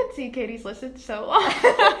wish you could see Katie's list. It's so long.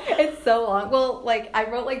 It's so long. Well, like, I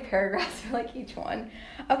wrote, like, paragraphs for, like, each one.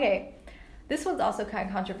 Okay. This one's also kind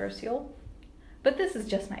of controversial, but this is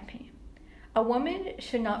just my opinion. A woman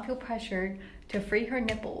should not feel pressured to free her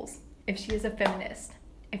nipples if she is a feminist.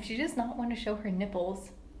 If she does not want to show her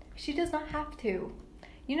nipples, she does not have to.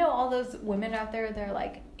 You know, all those women out there, they're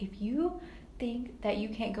like, if you think that you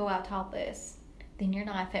can't go out topless, then you're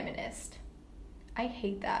not a feminist. I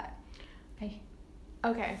hate that.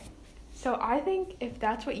 Okay, so I think if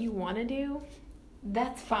that's what you want to do,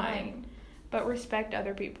 that's fine. But respect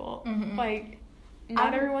other people. Mm-hmm. Like,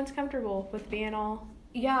 not everyone's comfortable with being all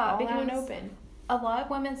out and open. A lot of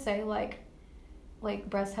women say, like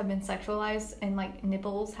breasts have been sexualized and, like,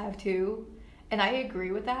 nipples have too. And I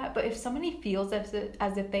agree with that. But if somebody feels as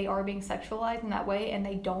if they are being sexualized in that way and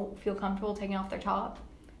they don't feel comfortable taking off their top,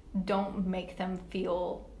 don't make them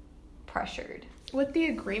feel pressured. With the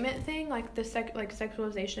agreement thing, like, the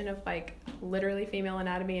sexualization of, like, literally female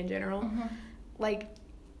anatomy in general, like,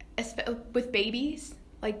 with babies,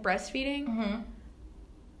 like, breastfeeding,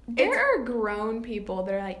 there are grown people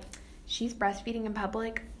that are like, she's breastfeeding in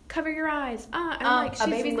public, cover your eyes. And I'm like, she's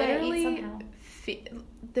baby's literally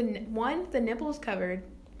the nipple's covered,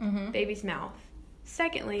 baby's mouth.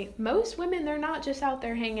 Secondly, most women, they're not just out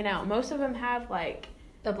there hanging out. Most of them have, like,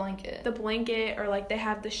 the blanket, or, like, they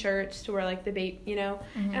have the shirts to wear, like, the baby, you know.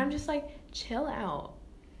 And I'm just like, chill out.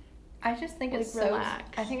 I just think, like, it's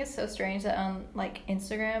relax. I think it's so strange that on, like,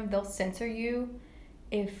 Instagram they'll censor you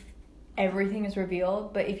if everything is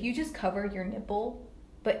revealed, but if you just cover your nipple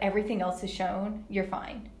but everything else is shown, you're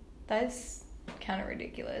fine. That's kind of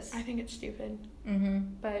ridiculous. I think it's stupid.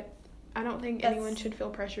 But I don't think anyone should feel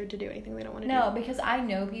pressured to do anything they don't want to do. No, because I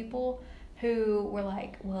know people who were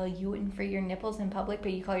like, well, you wouldn't free your nipples in public,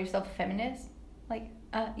 but you call yourself a feminist? Like,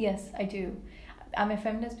 yes, I do. I'm a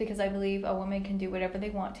feminist because I believe a woman can do whatever they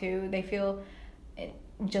want to. They feel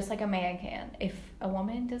just like a man can. If a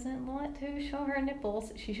woman doesn't want to show her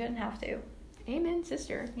nipples, she shouldn't have to. Amen,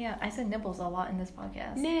 sister. Yeah, I said nipples a lot in this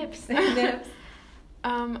podcast. Nips. Nips.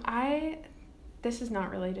 This is not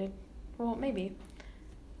related. Well, maybe.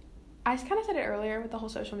 I kind of said it earlier with the whole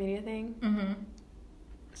social media thing. Mm-hmm.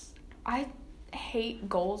 I hate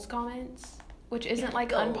goals comments, which isn't like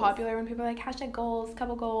Goals. unpopular when people are like hashtag goals,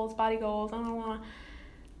 couple goals, body goals, blah, blah, blah.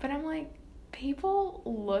 But I'm like, people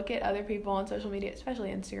look at other people on social media, especially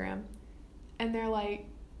Instagram, and they're like,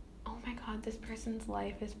 oh my God, this person's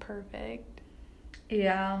life is perfect.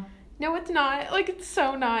 Yeah. No, it's not. Like, it's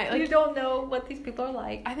so not. Like, You don't know what these people are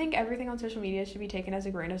like. I think everything on social media should be taken as a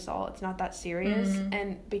grain of salt. It's not that serious. Mhm.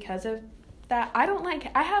 And because of that, I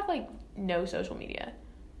have, like, no social media.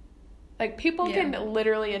 Like, people Yeah. can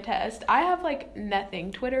literally attest. I have, like,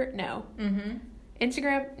 nothing. Twitter, no. Mm-hmm.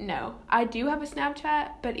 Instagram, no. I do have a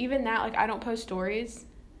Snapchat, but even that, like, I don't post stories.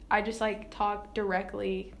 I just, like, talk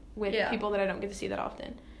directly with people that I don't get to see that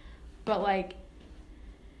often. But, like,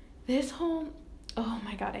 this whole... Oh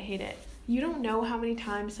my God, I hate it. You don't know how many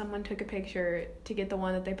times someone took a picture to get the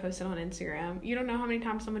one that they posted on Instagram. You don't know how many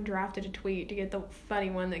times someone drafted a tweet to get the funny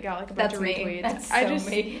one that got like a bunch of retweets. That's so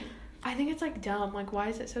me. I think it's like dumb. Like, why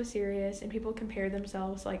is it so serious? And people compare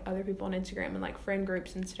themselves to like other people on Instagram and like friend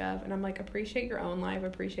groups and stuff. And I'm like, appreciate your own life,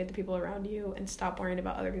 appreciate the people around you, and stop worrying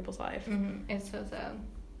about other people's life. Mm-hmm. It's so sad.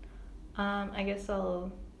 I guess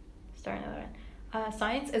I'll start another one.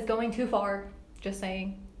 Science is going too far. Just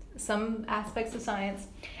saying. Some aspects of science,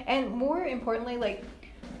 and more importantly, like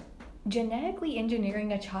genetically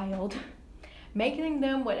engineering a child, making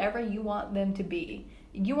them whatever you want them to be.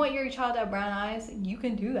 You want your child to have brown eyes, you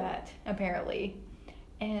can do that apparently,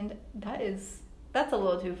 and that's a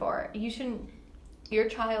little too far. Your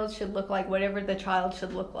child should look like whatever the child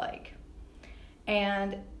should look like.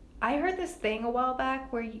 And I heard this thing a while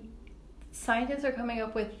back where scientists are coming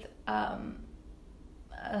up with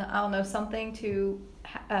I don't know, something to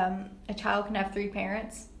a child can have 3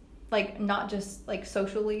 parents, like not just like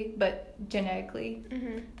socially but genetically.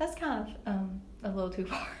 Mm-hmm. That's kind of a little too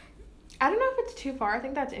far. I don't know if it's too far. I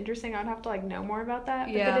think that's interesting. I'd have to like know more about that.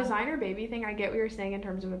 But Yeah. the designer baby thing, I get what you're saying in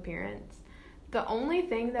terms of appearance. The only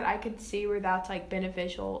thing that I could see where that's like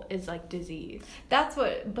beneficial is like disease.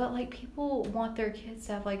 But like people want their kids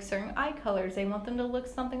to have like certain eye colors. They want them to look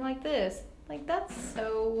something like this. Like that's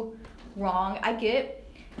so wrong. I get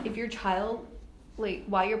if your child, like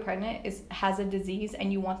while you're pregnant, has a disease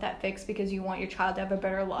and you want that fixed because you want your child to have a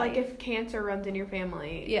better life. Like if cancer runs in your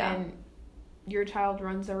family, Yeah. and your child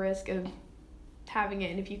runs the risk of having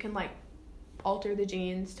it, and if you can like alter the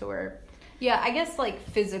genes to where Yeah, I guess like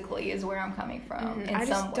physically is where I'm coming from in I some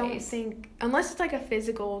just ways. don't think, unless it's like a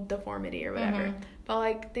physical deformity or whatever, Mhm. but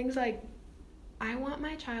like things like I want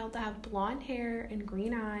my child to have blonde hair and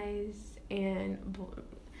green eyes and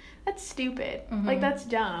that's stupid. Mhm. Like that's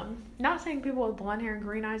dumb. Not saying people with blonde hair and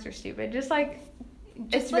green eyes are stupid. Just like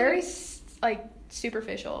Just it's like- very like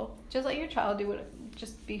superficial. Just let your child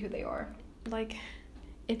just be who they are. Like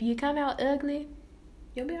if you come out ugly,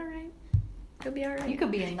 you'll be alright. You'll be alright. You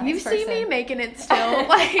could be a nice You person. see me making it still.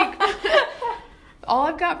 Like all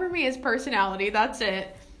I've got for me is personality. That's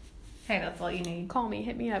it. Hey, that's all you need. Call me,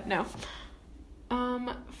 hit me up. No.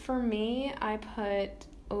 For me, I put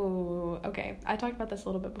okay. I talked about this a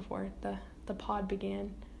little bit before the pod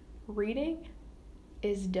began. Reading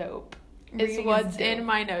is dope. It's Reading is what's dope. in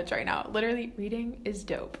my notes right now. Literally, reading is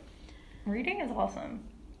dope. Reading is awesome.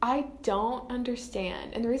 I don't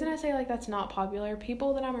understand. And the reason I say like that's not popular,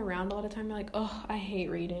 people that I'm around a lot of time are like, "Oh, I hate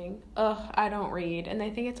reading. Ugh, I don't read." And they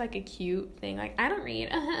think it's like a cute thing. Like, "I don't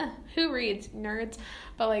read." Who reads? Nerds.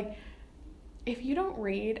 But like if you don't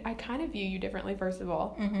read, I kind of view you differently first of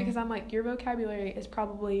all, Mhm. because I'm like your vocabulary is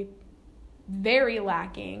probably very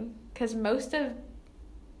lacking cuz most of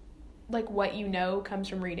like what you know comes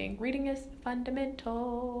from reading. Reading is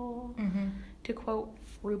fundamental. Mm-hmm. To quote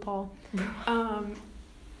RuPaul.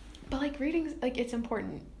 But like reading's like it's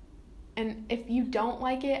important. And if you don't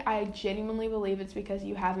like it, I genuinely believe it's because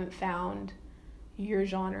you haven't found your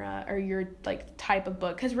genre or your like type of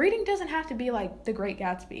book. Cuz reading doesn't have to be like The Great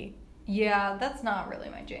Gatsby. Yeah, that's not really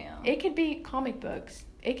my jam. It could be comic books.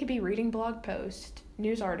 It could be reading blog posts,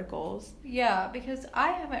 news articles. Yeah, because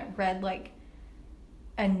I haven't read like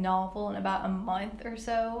a novel in about a month or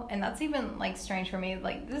so, and that's even like strange for me.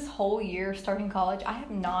 Like this whole year starting college, I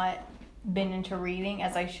have not been into reading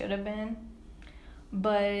as I should have been,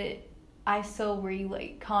 but I still read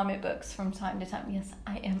like comic books from time to time. Yes,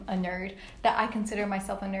 I am a nerd. That I consider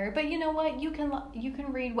myself a nerd. But you know what? You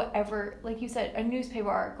can read whatever, like you said, a newspaper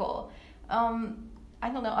article. I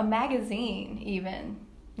don't know, a magazine even.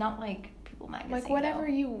 Not like People magazine. Like whatever though.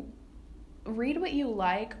 you read what you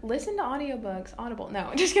like. Listen to audiobooks. Audible.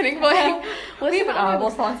 No, just kidding. But like, We have an Audible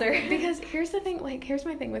audiobooks. sponsor. Because here's the thing, like, here's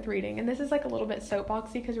my thing with reading, and this is like a little bit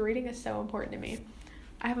soapboxy because reading is so important to me.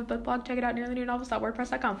 I have a book blog. Check it out,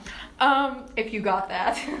 nearlynewnovels.wordpress.com. If you got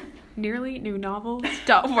that.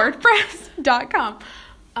 nearlynewnovels.wordpress.com.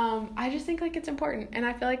 I just think like it's important, and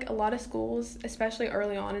I feel like a lot of schools, especially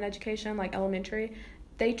early on in education, like elementary,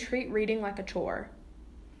 they treat reading like a chore.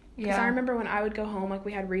 Because I remember when I would go home, like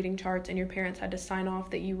we had reading charts, and your parents had to sign off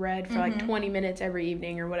that you read for like 20 minutes every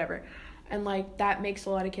evening or whatever. And like that makes a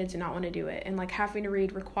lot of kids not want to do it. And like having to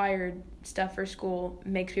read required stuff for school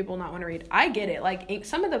makes people not want to read. I get it. Like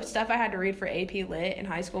some of the stuff I had to read for AP Lit in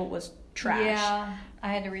high school was trash. Yeah,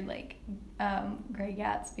 I had to read like Great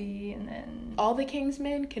Gatsby, and then All the King's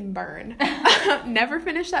Men can burn. Never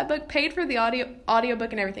finished that book. Paid for the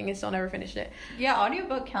audiobook and everything, and still never finished it. yeah,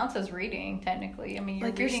 audiobook counts as reading technically. I mean, you're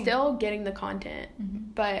You're reading. still getting the content,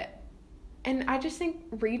 and I just think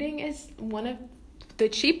reading is one of the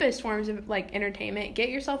cheapest forms of like entertainment. Get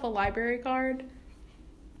yourself a library card.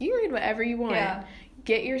 You read whatever you want. Yeah.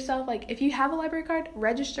 Get yourself like if you have a library card,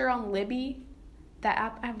 register on Libby. That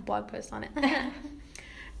app, I have a blog post on it.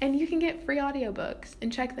 And you can get free audiobooks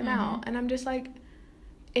and check them out. And I'm just like,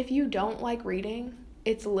 if you don't like reading,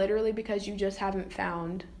 it's literally because you just haven't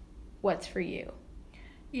found what's for you.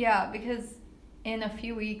 Yeah, because in a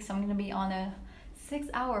few weeks I'm gonna be on a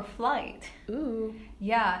 6-hour flight. Ooh.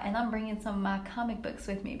 Yeah, and I'm bringing some of my comic books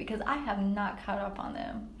with me because I have not caught up on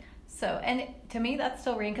them. So, and to me, that's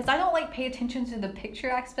still reading because I don't like pay attention to the picture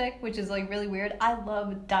aspect, which is like really weird. I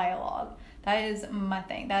love dialogue. That is my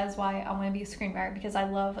thing. That is why I want to be a screenwriter, because I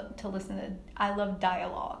love to listen to, I love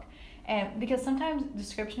dialogue. And because sometimes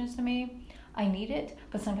descriptions to me, I need it,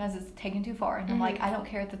 but sometimes it's taken too far. And I'm like, I don't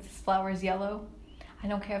care if this flower is yellow. I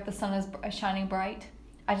don't care if the sun is shining bright.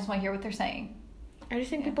 I just want to hear what they're saying. I just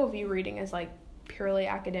think people view reading as like purely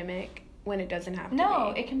academic when it doesn't have to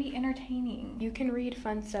No, be. it can be entertaining. You can read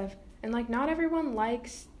fun stuff. And like not everyone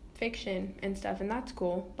likes fiction and stuff, and that's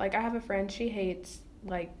cool. Like I have a friend, she hates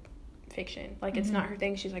like fiction. Like it's not her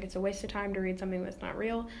thing. She's like, it's a waste of time to read something that's not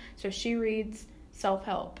real. So she reads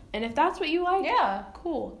self-help. And if that's what you like, Yeah.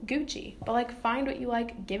 cool, Gucci. But like find what you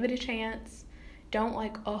like, give it a chance. Don't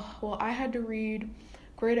like, oh, well, I had to read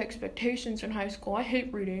Great Expectations in high school. I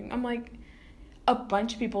hate reading. I'm like, a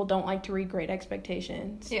bunch of people don't like to read Great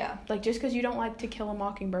Expectations. Yeah. Like just because you don't like To Kill a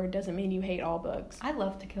Mockingbird doesn't mean you hate all books. I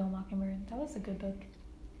love To Kill a Mockingbird. That was a good book.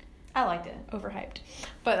 I liked it. Overhyped.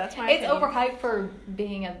 But that's my It's opinion. overhyped for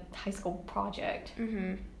being a high school project.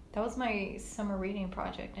 Mm-hmm. That was my summer reading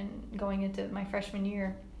project and going into my freshman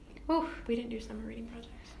year. Whew. We didn't do summer reading projects.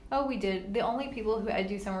 Oh, we did. The only people who I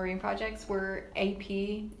do summer reading projects were AP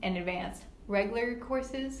and advanced. Regular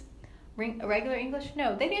courses, regular English,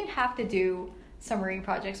 no, they didn't have to do summer reading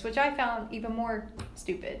projects, which I found even more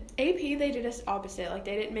stupid. AP, they did us opposite. Like,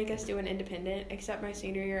 they didn't make us do an independent, except my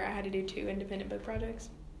senior year, I had to do 2 independent book projects.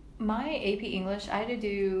 My AP English, I had to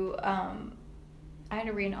do, I had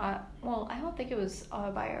to read, well, I don't think it was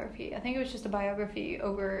autobiography. I think it was just a biography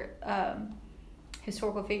over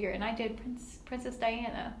historical figure, and I did Princess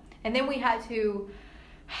Diana. And then we had to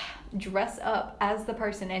dress up as the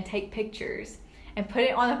person and take pictures and put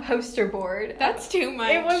it on a poster board. That's too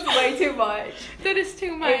much. It was way too much. That is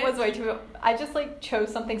too much. It was way too much. I just like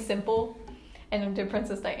chose something simple and then did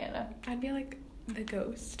Princess Diana. I'd be like the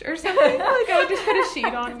ghost or something. Like, I would just put a sheet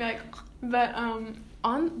on and be like, but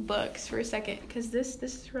on books for a second, because this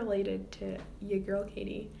is related to your girl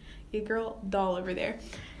Katie, your girl doll over there.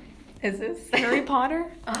 Is this Harry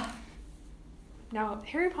Potter? Oh, No,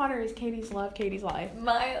 Harry Potter is Katie's love, Katie's life.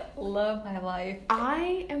 my love, my life.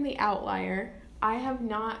 I am the outlier. I have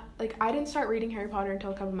not, like, I didn't start reading Harry Potter until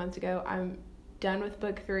a couple months ago. I'm done with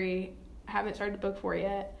book 3. I haven't started book 4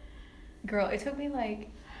 yet. Girl, it took me like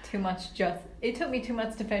 2 months it took me 2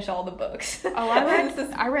 months to finish all the books. Oh,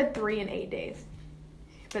 I read 3 in 8 days.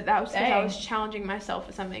 But that was because I Dang. was challenging myself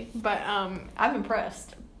with something. But I'm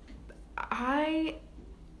impressed. I'm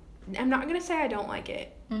not going to say I don't like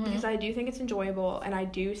it. Because I do think it's enjoyable, and I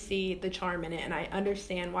do see the charm in it, and I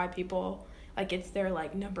understand why people, like, it's their,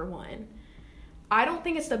 like, number 1. I don't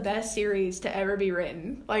think it's the best series to ever be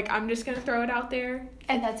written. Like, I'm just going to throw it out there.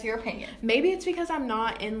 And that's your opinion. Maybe it's because I'm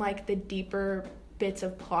not in, like, the deeper bits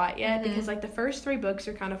of plot yet, because, like, the first 3 books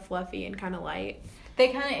are kind of fluffy and kind of light.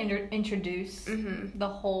 They kind of introduce the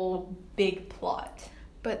whole big plot.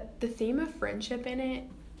 But the theme of friendship in it,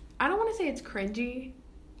 I don't want to say it's cringy.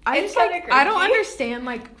 I It's just, like, kinda I don't cringy. understand,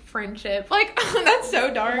 like, friendship. Like, that's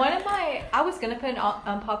so dark. I was gonna put an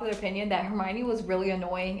unpopular opinion that Hermione was really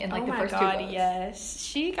annoying in like the first 2 books. Yes,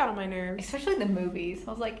 she got on my nerves, especially the movies.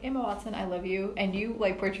 I was like, Emma Watson, I love you, and you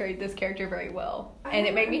like portrayed this character very well, and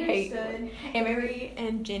it made me hate Harry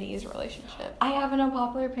and Ginny's relationship. I have an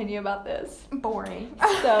unpopular opinion about this. Boring.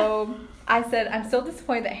 So I said I'm still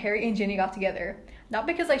disappointed that Harry and Ginny got together. Not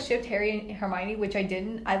because I shipped Harry and Hermione, which I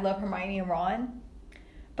didn't. I love Hermione and Ron.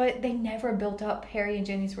 But they never built up Harry and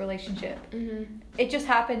Ginny's relationship. Mm-hmm. It just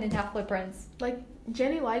happened in Half-Blood Prince. Like,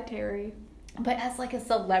 Ginny liked Harry. But as, like, a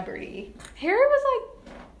celebrity. Harry was,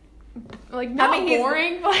 not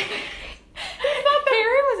boring, but...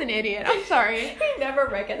 Harry was an idiot. I'm sorry. He never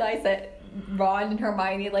recognized that Ron and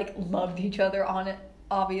Hermione, like, loved each other on it,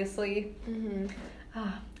 obviously. Mm-hmm.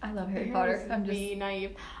 I love Harry Potter. I'm just...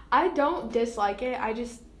 naive. I don't dislike it. I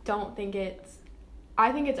just don't think it's...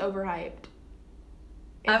 I think it's overhyped.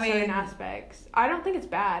 In certain aspects. I don't think it's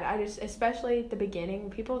bad. I just, especially at the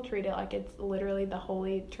beginning, people treat it like it's literally the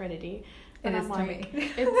Holy Trinity. And I'm like,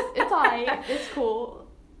 it's alright. It's cool.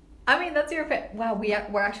 I mean, that's your wow,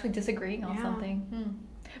 we're actually disagreeing on something.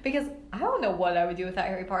 Because I don't know what I would do without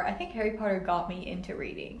Harry Potter. I think Harry Potter got me into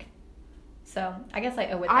reading. So, I guess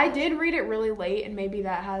I owe it. I did read it really late, and maybe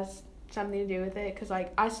that has something to do with it, because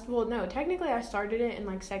technically I started it in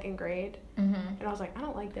like 2nd grade, and I was like, I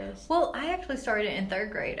don't like this. Well, I actually started it in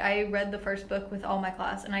 3rd grade. I read the first book with all my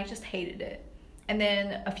class, and I just hated it. And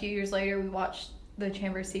then a few years later, we watched The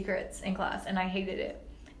Chamber of Secrets in class, and I hated it.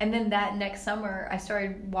 And then that next summer, I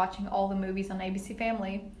started watching all the movies on ABC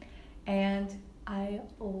Family, and I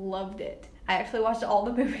loved it. I actually watched all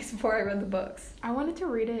the movies before I read the books. I wanted to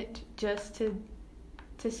read it just to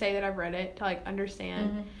say that I've read it, to like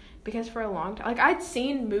understand. Because for a long time, like, I'd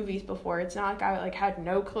seen movies before. It's not like I like had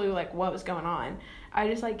no clue like what was going on. I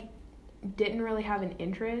just like didn't really have an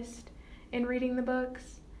interest in reading the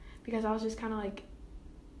books, because I was just kind of like,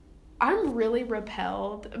 I'm really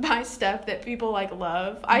repelled by stuff that people like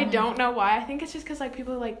love. I don't know why. I think it's just because like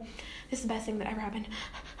people are like, this is the best thing that ever happened,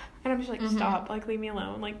 and I'm just like, stop, like, leave me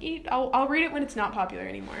alone. Like, I'll read it when it's not popular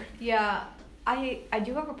anymore. Yeah, I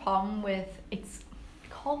do have a problem with it's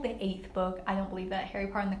called the 8th book. I don't believe that, Harry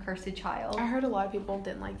Potter and the Cursed Child. I heard a lot of people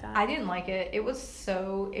didn't like that. I didn't like it. It was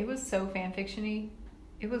so fan fiction-y.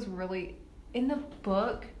 It was really, in the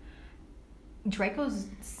book, Draco's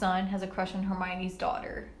son has a crush on Hermione's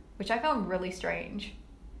daughter, which I found really strange,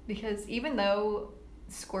 because even though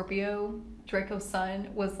Scorpio, Draco's son,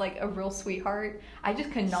 was like a real sweetheart, I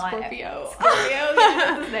just could not. Scorpio, yeah,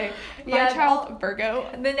 that's his name. My child, Virgo.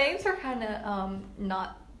 The names are kind of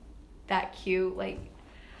not that cute. Like,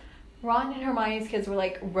 Ron and Hermione's kids were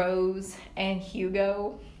like Rose and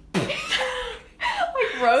Hugo. Like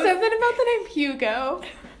Rose. Something about the name Hugo.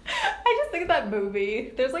 I just think of that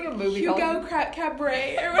movie. There's like a movie Hugo called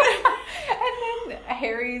Cabret or whatever. And then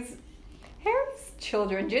Harry's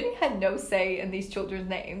children. Ginny had no say in these children's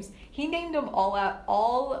names. He named them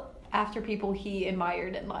all after people he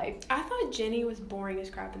admired in life. I thought Ginny was boring as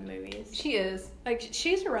crap in the movies. She is. Like,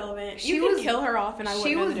 she's irrelevant. You could kill her off and I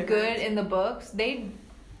wouldn't know the difference. She was good in the books. They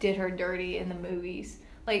did her dirty in the movies.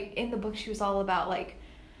 Like, in the book, she was all about like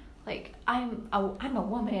I'm a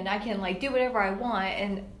woman. I can like do whatever I want.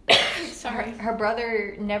 And sorry, her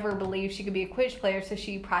brother never believed she could be a Quidditch player, so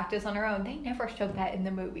she practiced on her own. They never showed that in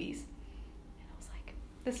the movies. And I was like,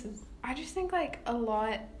 this is. I just think like a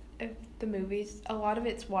lot of the movies, a lot of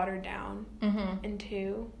it's watered down. And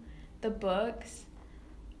two, the books,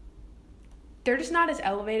 they're just not as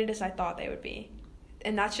elevated as I thought they would be.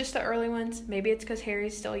 And that's just the early ones. Maybe it's because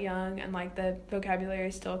Harry's still young and like the vocabulary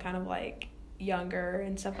is still kind of like younger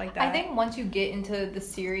and stuff like that. I think once you get into the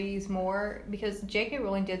series more, because J.K.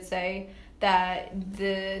 Rowling did say that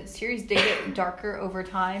the series did get darker over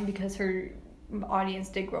time because her audience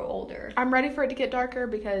did grow older. I'm ready for it to get darker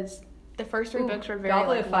because the first 3 books were very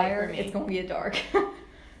Goblet like, of Fire, light for me. it's going to get dark.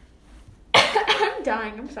 I'm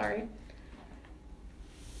dying. I'm sorry.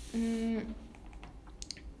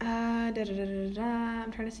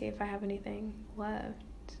 I'm trying to see if I have anything left.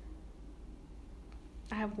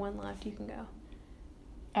 I have 1 left. You can go.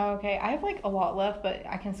 Okay, I have like a lot left, but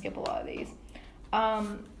I can skip a lot of these.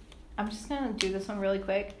 I'm just gonna do this one really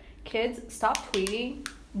quick. Kids, stop tweeting.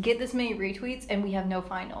 Get this many retweets, and we have no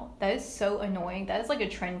final. That is so annoying. That is like a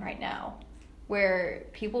trend right now, where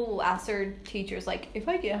people will ask their teachers, like, if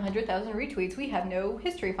I get 100,000 retweets, we have no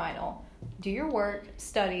history final. Do your work,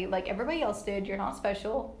 study, like everybody else did. You're not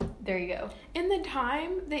special. There you go. In the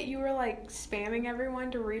time that you were like spamming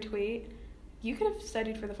everyone to retweet, you could have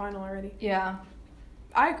studied for the final already. Yeah.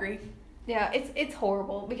 I agree. Yeah, it's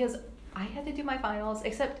horrible because I had to do my finals,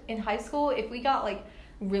 except in high school, if we got like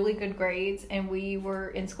really good grades and we were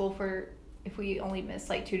in school for, if we only missed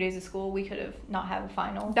like 2 days of school, we could have not had a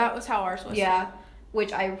final. That was how ours was. Yeah,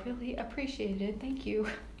 which I really appreciated. Thank you.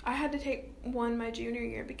 I had to take one my junior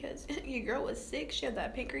year because your girl was sick. She had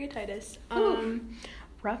that pancreatitis.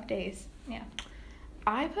 Rough days. Yeah.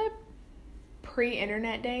 I put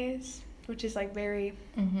pre-internet days, which is like very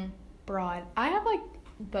broad. I have like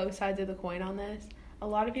both sides of the coin on this. A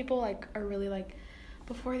lot of people like are really like,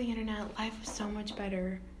 before the internet, life was so much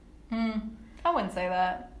better. I wouldn't say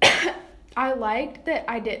that. I liked that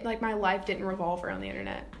I did, like, my life didn't revolve around the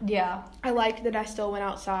internet. Yeah. I liked that I still went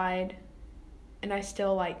outside and I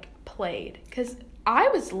still, like, played. Because I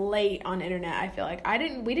was late on internet, I feel like.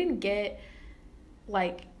 We didn't get,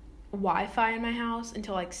 like, Wi-Fi in my house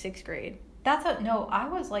until, like, 6th grade. No, I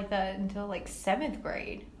was like that until, like, 7th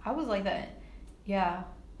grade. I was like that, yeah,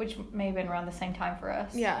 which may have been around the same time for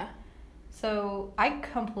us. Yeah. So, I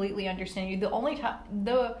completely understand you.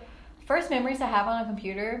 The first memories I have on a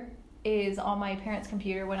computer is on my parents'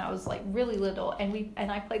 computer when I was like really little,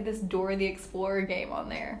 and I played this Dora the Explorer game on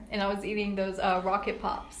there, and I was eating those Rocket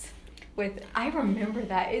Pops I remember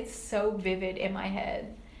that. It's so vivid in my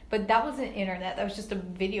head. But that wasn't internet, that was just a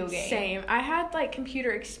video game. Same. I had like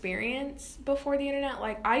computer experience before the internet.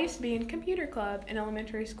 Like, I used to be in computer club in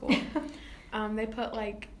elementary school. They put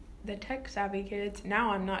like the tech savvy kids.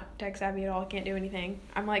 Now I'm not tech savvy at all, can't do anything.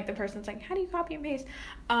 I'm like the person that's like, how do you copy and paste?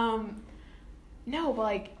 No, but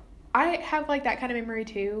like, I have, like, that kind of memory,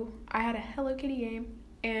 too. I had a Hello Kitty game,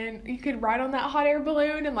 and you could ride on that hot air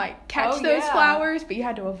balloon and, like, catch those flowers, but you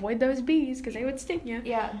had to avoid those bees because they would sting you.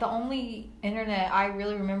 Yeah, the only internet I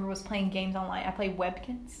really remember was playing games online. I played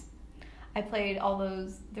Webkins. I played all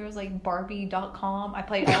those, there was, like, Barbie.com. I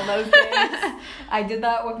played all those games. I did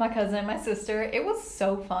that with my cousin and my sister. It was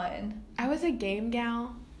so fun. I was a game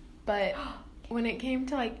gal, but when it came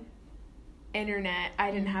to, like, internet,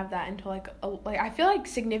 I didn't have that until like I feel like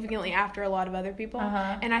significantly after a lot of other people.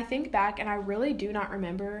 And I think back and I really do not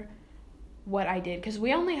remember what I did because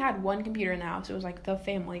we only had one computer in the house. It was like the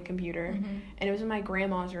family computer, and it was in my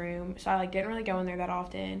grandma's room, so I like didn't really go in there that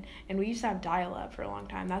often, and we used to have dial-up for a long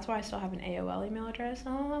time. That's why I still have an AOL email address,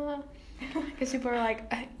 because people are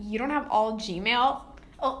like, you don't have all Gmail.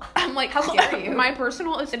 Oh, I'm like, how dare you? My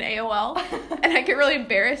personal is an AOL, and I get really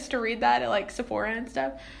embarrassed to read that at like Sephora and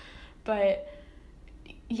stuff. But,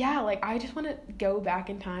 yeah, like, I just want to go back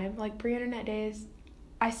in time. Like, pre-internet days,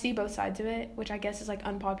 I see both sides of it, which I guess is, like,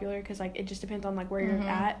 unpopular because, like, it just depends on, like, where you're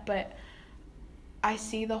at. But I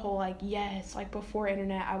see the whole, like, yes, like, before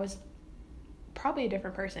internet, I was probably a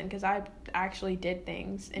different person because I actually did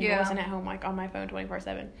things and wasn't at home, like, on my phone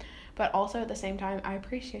 24/7. But also, at the same time, I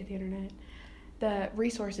appreciate the internet. The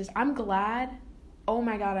resources. I'm glad. Oh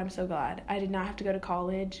my God, I'm so glad I did not have to go to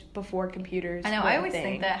college before computers. I know, I always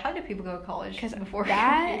think that. How did people go to college before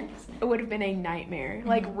that computers? Would have been a nightmare.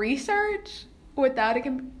 Like, research without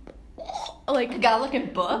a like, you gotta look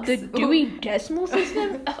in books. The Dewey Decimal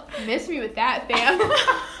System? Miss me with that,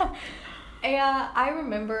 fam. Yeah, I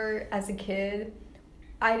remember as a kid,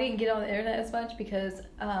 I didn't get on the internet as much because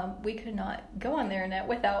we could not go on the internet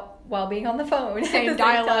while being on the phone. Same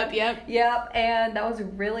dial-up, yep. Yep, and that was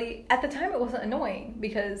really, at the time it wasn't annoying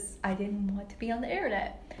because I didn't want to be on the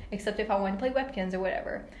internet, except if I wanted to play Webkins or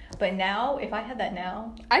whatever. But now, if I had that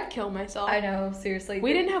now, I'd kill myself. I know, seriously.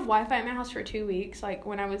 We didn't have Wi-Fi at my house for 2 weeks, like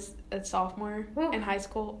when I was a sophomore in high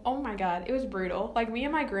school. Oh my God, it was brutal. Like, me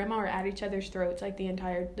and my grandma were at each other's throats like the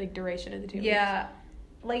entire like duration of the 2 weeks. Yeah.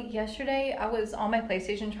 Like, yesterday, I was on my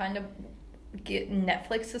PlayStation trying to get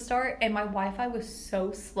Netflix to start, and my Wi-Fi was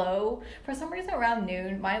so slow. For some reason, around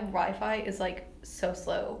noon, my Wi-Fi is, like, so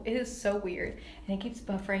slow. It is so weird. And it keeps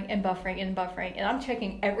buffering and buffering and buffering. And I'm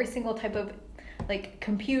checking every single type of, like,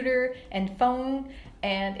 computer and phone,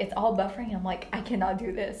 and it's all buffering. I'm like, I cannot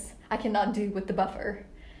do this. I cannot do with the buffer.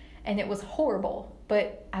 And it was horrible.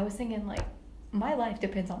 But I was thinking, like, my life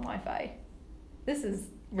depends on Wi-Fi. This is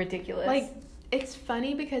ridiculous. Like, it's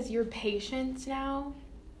funny because your patience now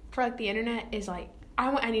for, like, the internet is, like,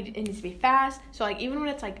 it needs to be fast. So, like, even when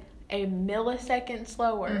it's, like, a millisecond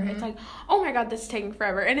slower, it's like, oh, my God, this is taking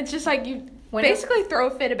forever. And it's just, like, you basically throw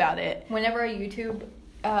a fit about it. Whenever a YouTube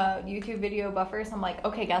video buffers, I'm like,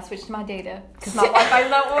 okay, gotta switch to my data because my Wi-Fi is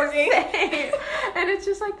not working. And it's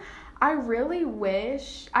just, like, I don't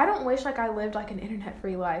wish, like, I lived, like, an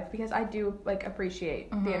internet-free life because I do, like, appreciate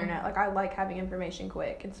the internet. Like, I like having information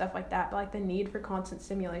quick and stuff like that, but, like, the need for constant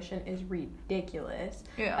stimulation is ridiculous.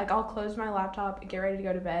 Yeah. Like, I'll close my laptop, get ready to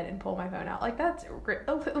go to bed, and pull my phone out. Like, that's,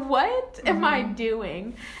 what am I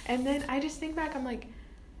doing? And then I just think back, I'm like,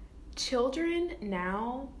 children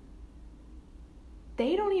now,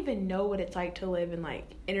 they don't even know what it's like to live in,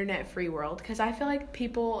 like, internet-free world. Because I feel like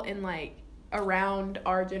people in, like, around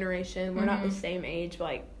our generation, we're not the same age, but,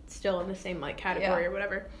 like, still in the same, like, category or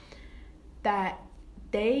whatever, that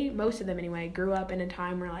most of them anyway, grew up in a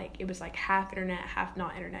time where, like, it was, like, half internet, half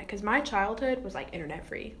not internet. Because my childhood was, like,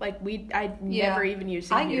 internet-free. Like, I never even used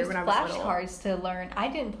the computer when I was little. I used flashcards to learn. I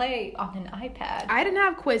didn't play on an iPad. I didn't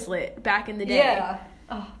have Quizlet back in the day. Yeah.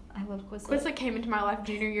 Oh, I love Quizlet. Quizlet came into my life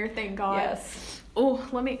junior year, thank God. Yes. Oh,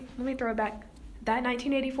 let me throw it back. That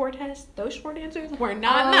 1984 test, those short answers were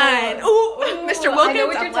not mine. Ooh, Mr. Wilkins, I know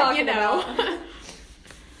what you're talking about.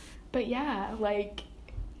 But yeah, like,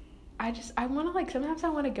 I want to, like, sometimes I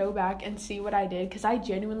want to go back and see what I did, because I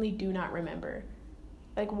genuinely do not remember,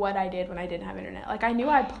 like, what I did when I didn't have internet. Like, I knew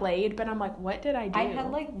I played, but I'm like, what did I do? I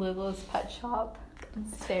had, like, Littlest Pet Shop.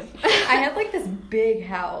 Same. I had, like, this big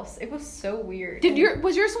house. It was so weird.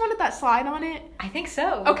 Was yours the one with that slide on it? I think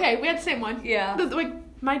so. Okay, we had the same one. Yeah.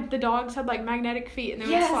 The dogs had, like, magnetic feet, and they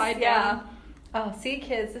would slide down. Oh, see,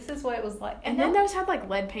 kids, this is what it was like. And then those had, like,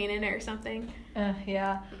 lead paint in it or something.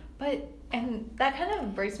 Yeah. And that kind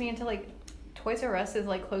of brings me into, like, Toys R Us is,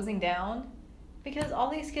 like, closing down, because all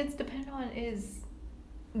these kids depend on is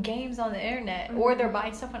games on the internet, or they're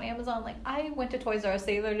buying stuff on Amazon. Like, I went to Toys R Us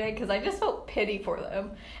the other day because I just felt pity for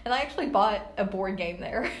them, and I actually bought a board game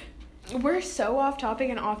there. We're so off topic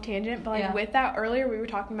and off tangent, but, like, with that, earlier we were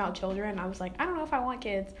talking about children, and I was like, I don't know if I want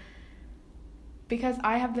kids, because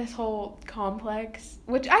I have this whole complex,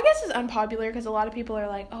 which I guess is unpopular, because a lot of people are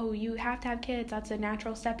like, oh, you have to have kids, that's a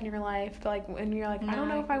natural step in your life. But, like, when you're like, I don't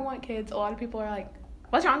know if I want kids, a lot of people are like,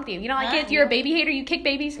 what's wrong with you? You don't like kids? You're a baby hater? You kick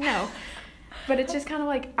babies? No. But it's just kind of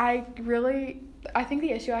like, I think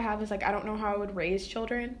the issue I have is, like, I don't know how I would raise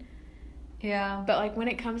children. Yeah. But, like, when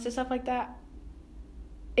it comes to stuff like that,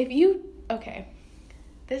 okay,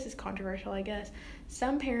 this is controversial, I guess.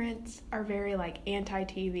 Some parents are very, like,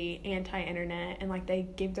 anti-TV, anti-internet, and, like, they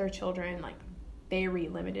give their children, like, very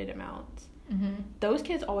limited amounts. Those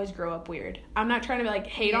kids always grow up weird. I'm not trying to, like,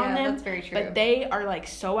 hate on them. That's very true. But they are, like,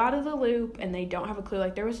 so out of the loop, and they don't have a clue.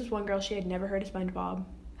 Like, there was this one girl, she had never heard of SpongeBob.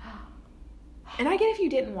 And I get if you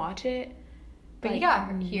didn't watch it, but you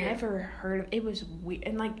got here. Never heard of it. It was weird.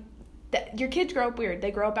 And, like, your kids grow up weird.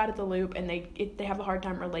 They grow up out of the loop, and they have a hard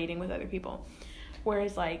time relating with other people.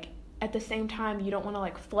 Whereas, like, at the same time, you don't want to,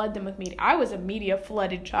 like, flood them with media. I was a media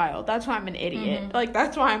flooded child. That's why I'm an idiot. Like,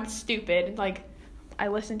 that's why I'm stupid. Like, I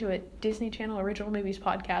listened to a Disney Channel Original Movies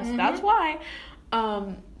podcast. That's why.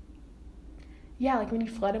 Yeah, like, when you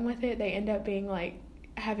flood them with it, they end up being, like,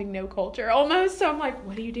 having no culture almost. So I'm like,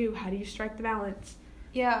 what do you do? How do you strike the balance?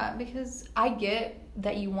 Yeah, because I get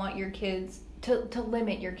that you want your kids to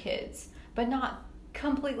limit your kids, but not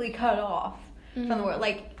completely cut off from the world.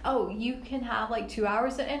 Like, oh, you can have, like, 2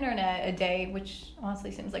 hours of internet a day, which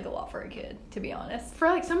honestly seems like a lot for a kid, to be honest. For,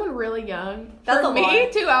 like, someone really young, that's for me,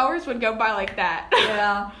 2 hours would go by like that.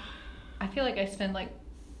 Yeah. I feel like I spend, like,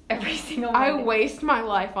 every single I waste my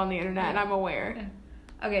life on the internet, and I'm aware.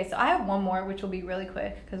 Okay, so I have one more, which will be really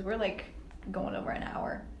quick, because we're, like, going over an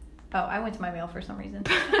hour. Oh, I went to my mail for some reason.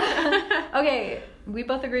 Okay, we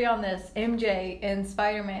both agree on this. MJ in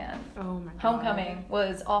Spider-Man Homecoming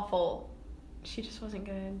was awful. She just wasn't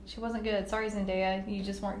good. She wasn't good. Sorry, Zendaya. You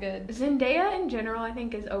just weren't good. Zendaya, in general, I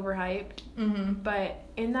think, is overhyped. But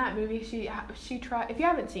in that movie, she tried... If you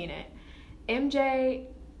haven't seen it, MJ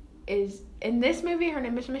is... In this movie, her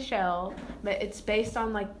name is Michelle, but it's based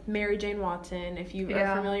on, like, Mary Jane Watson, if you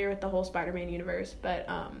are familiar with the whole Spider-Man universe. But,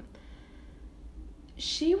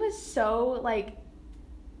 she was so, like,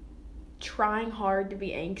 trying hard to be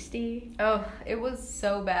angsty. Oh, it was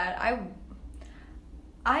so bad.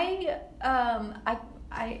 I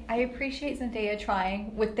appreciate Zendaya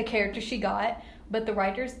trying with the character she got, but the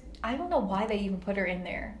writers, I don't know why they even put her in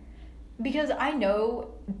there. Because I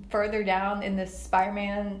know further down in this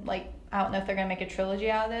Spider-Man, like, I don't know if they're going to make a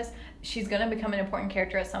trilogy out of this, she's going to become an important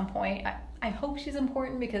character at some point. I hope she's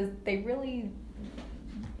important, because they really,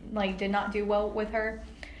 like, did not do well with her.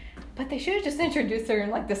 But they should have just introduced her in,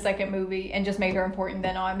 like, the second movie and just made her important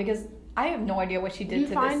then on, because I have no idea what she did to this.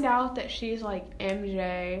 You find out that she's, like,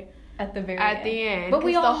 MJ at the end. But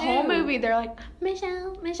we all the whole movie, they're like,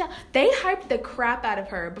 Michelle. They hyped the crap out of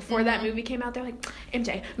her before that movie came out. They're like,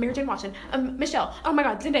 MJ, Mary Jane Watson, Michelle, oh my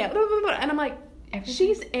God, Zendaya, blah, blah, blah. And I'm like,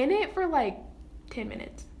 she's in it for, like, 10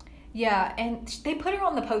 minutes. Yeah, and they put her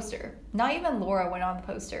on the poster. Not even Laura went on the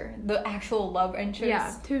poster. The actual love interest.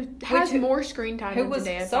 Yeah, who has more screen time than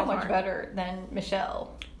Zendaya. Who was so much better than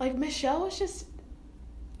Michelle. Like, Michelle was just...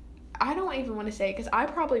 I don't even want to say it, because I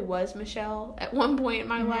probably was Michelle at one point in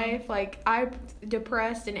my life. Like, I'm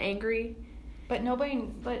depressed and angry. But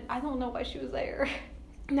I don't know why she was there.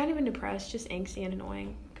 Not even depressed, just angsty and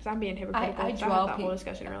annoying. Because I'm being hypocritical. I had that whole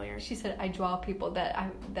discussion earlier. She said, I draw people that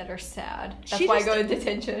are sad. That's she why just, I go to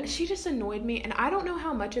detention. She just annoyed me. And I don't know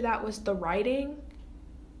how much of that was the writing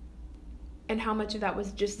and how much of that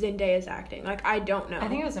was just Zendaya's acting. Like, I don't know. I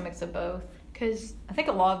think it was a mix of both. Because I think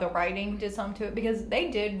a lot of the writing did something to it. Because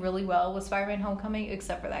they did really well with Spider-Man Homecoming,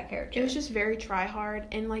 except for that character. It was just very try-hard.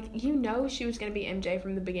 And, like, you know she was going to be MJ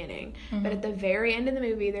from the beginning. Mm-hmm. But at the very end of the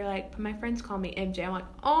movie, they're like, my friends call me MJ. I'm like,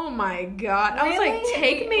 oh, my God. Really? I was like,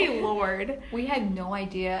 take me, Lord. We had no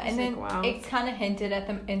idea. And then wow. It's kind of hinted at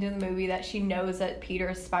the end of the movie that she knows that Peter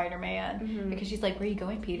is Spider-Man. Mm-hmm. Because she's like, where are you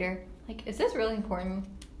going, Peter? Like, is this really important?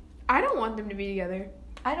 I don't want them to be together.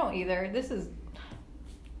 I don't either. This is...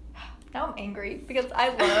 Now I'm angry because I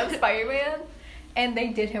love Spider-Man, and they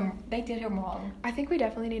did him wrong. I think we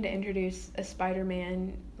definitely need to introduce a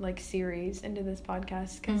Spider-Man like series into this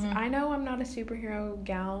podcast because I know I'm not a superhero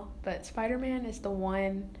gal, but Spider-Man is the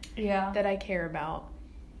one that I care about.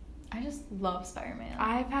 I just love Spider-Man.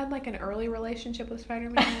 I've had like an early relationship with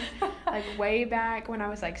Spider-Man, like way back when I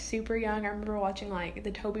was like super young. I remember watching like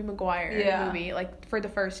the Tobey Maguire movie like for the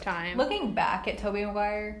first time. Looking back at Tobey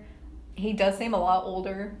Maguire, he does seem a lot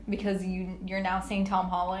older because you're now seeing Tom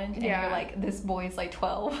Holland and you're like, this boy is like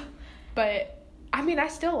 12. But I mean, I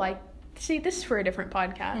still like, see, this is for a different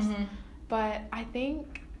podcast, but I think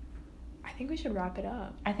we should wrap it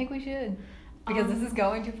up. I think we should because this is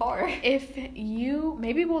going too far.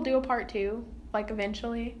 Maybe we'll do a part 2, like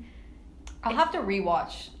eventually. I'll have to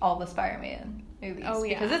rewatch all the Spider-Man movies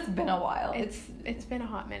because it's been a while. It's been a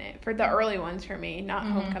hot minute for the early ones for me, not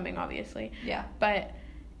Homecoming obviously. Yeah. But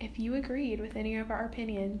if you agreed with any of our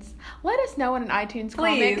opinions, let us know in an iTunes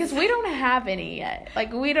comment because we don't have any yet.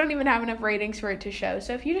 Like, we don't even have enough ratings for it to show.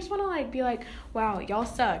 So if you just want to like be like, wow, y'all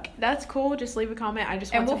suck, that's cool. Just leave a comment. I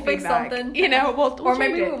just want some feedback. Fix something. You know, we'll or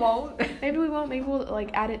maybe we won't. Maybe we won't. Maybe we'll like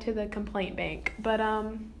add it to the complaint bank. But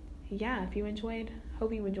yeah, if you enjoyed,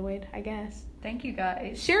 hope you enjoyed. I guess. Thank you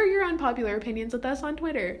guys. Share your unpopular opinions with us on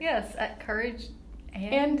Twitter. Yes, at Courage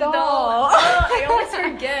and Doll. I always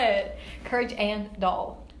forget. Courage and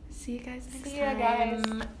Doll. See you guys next time. See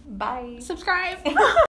you guys. Bye. Subscribe.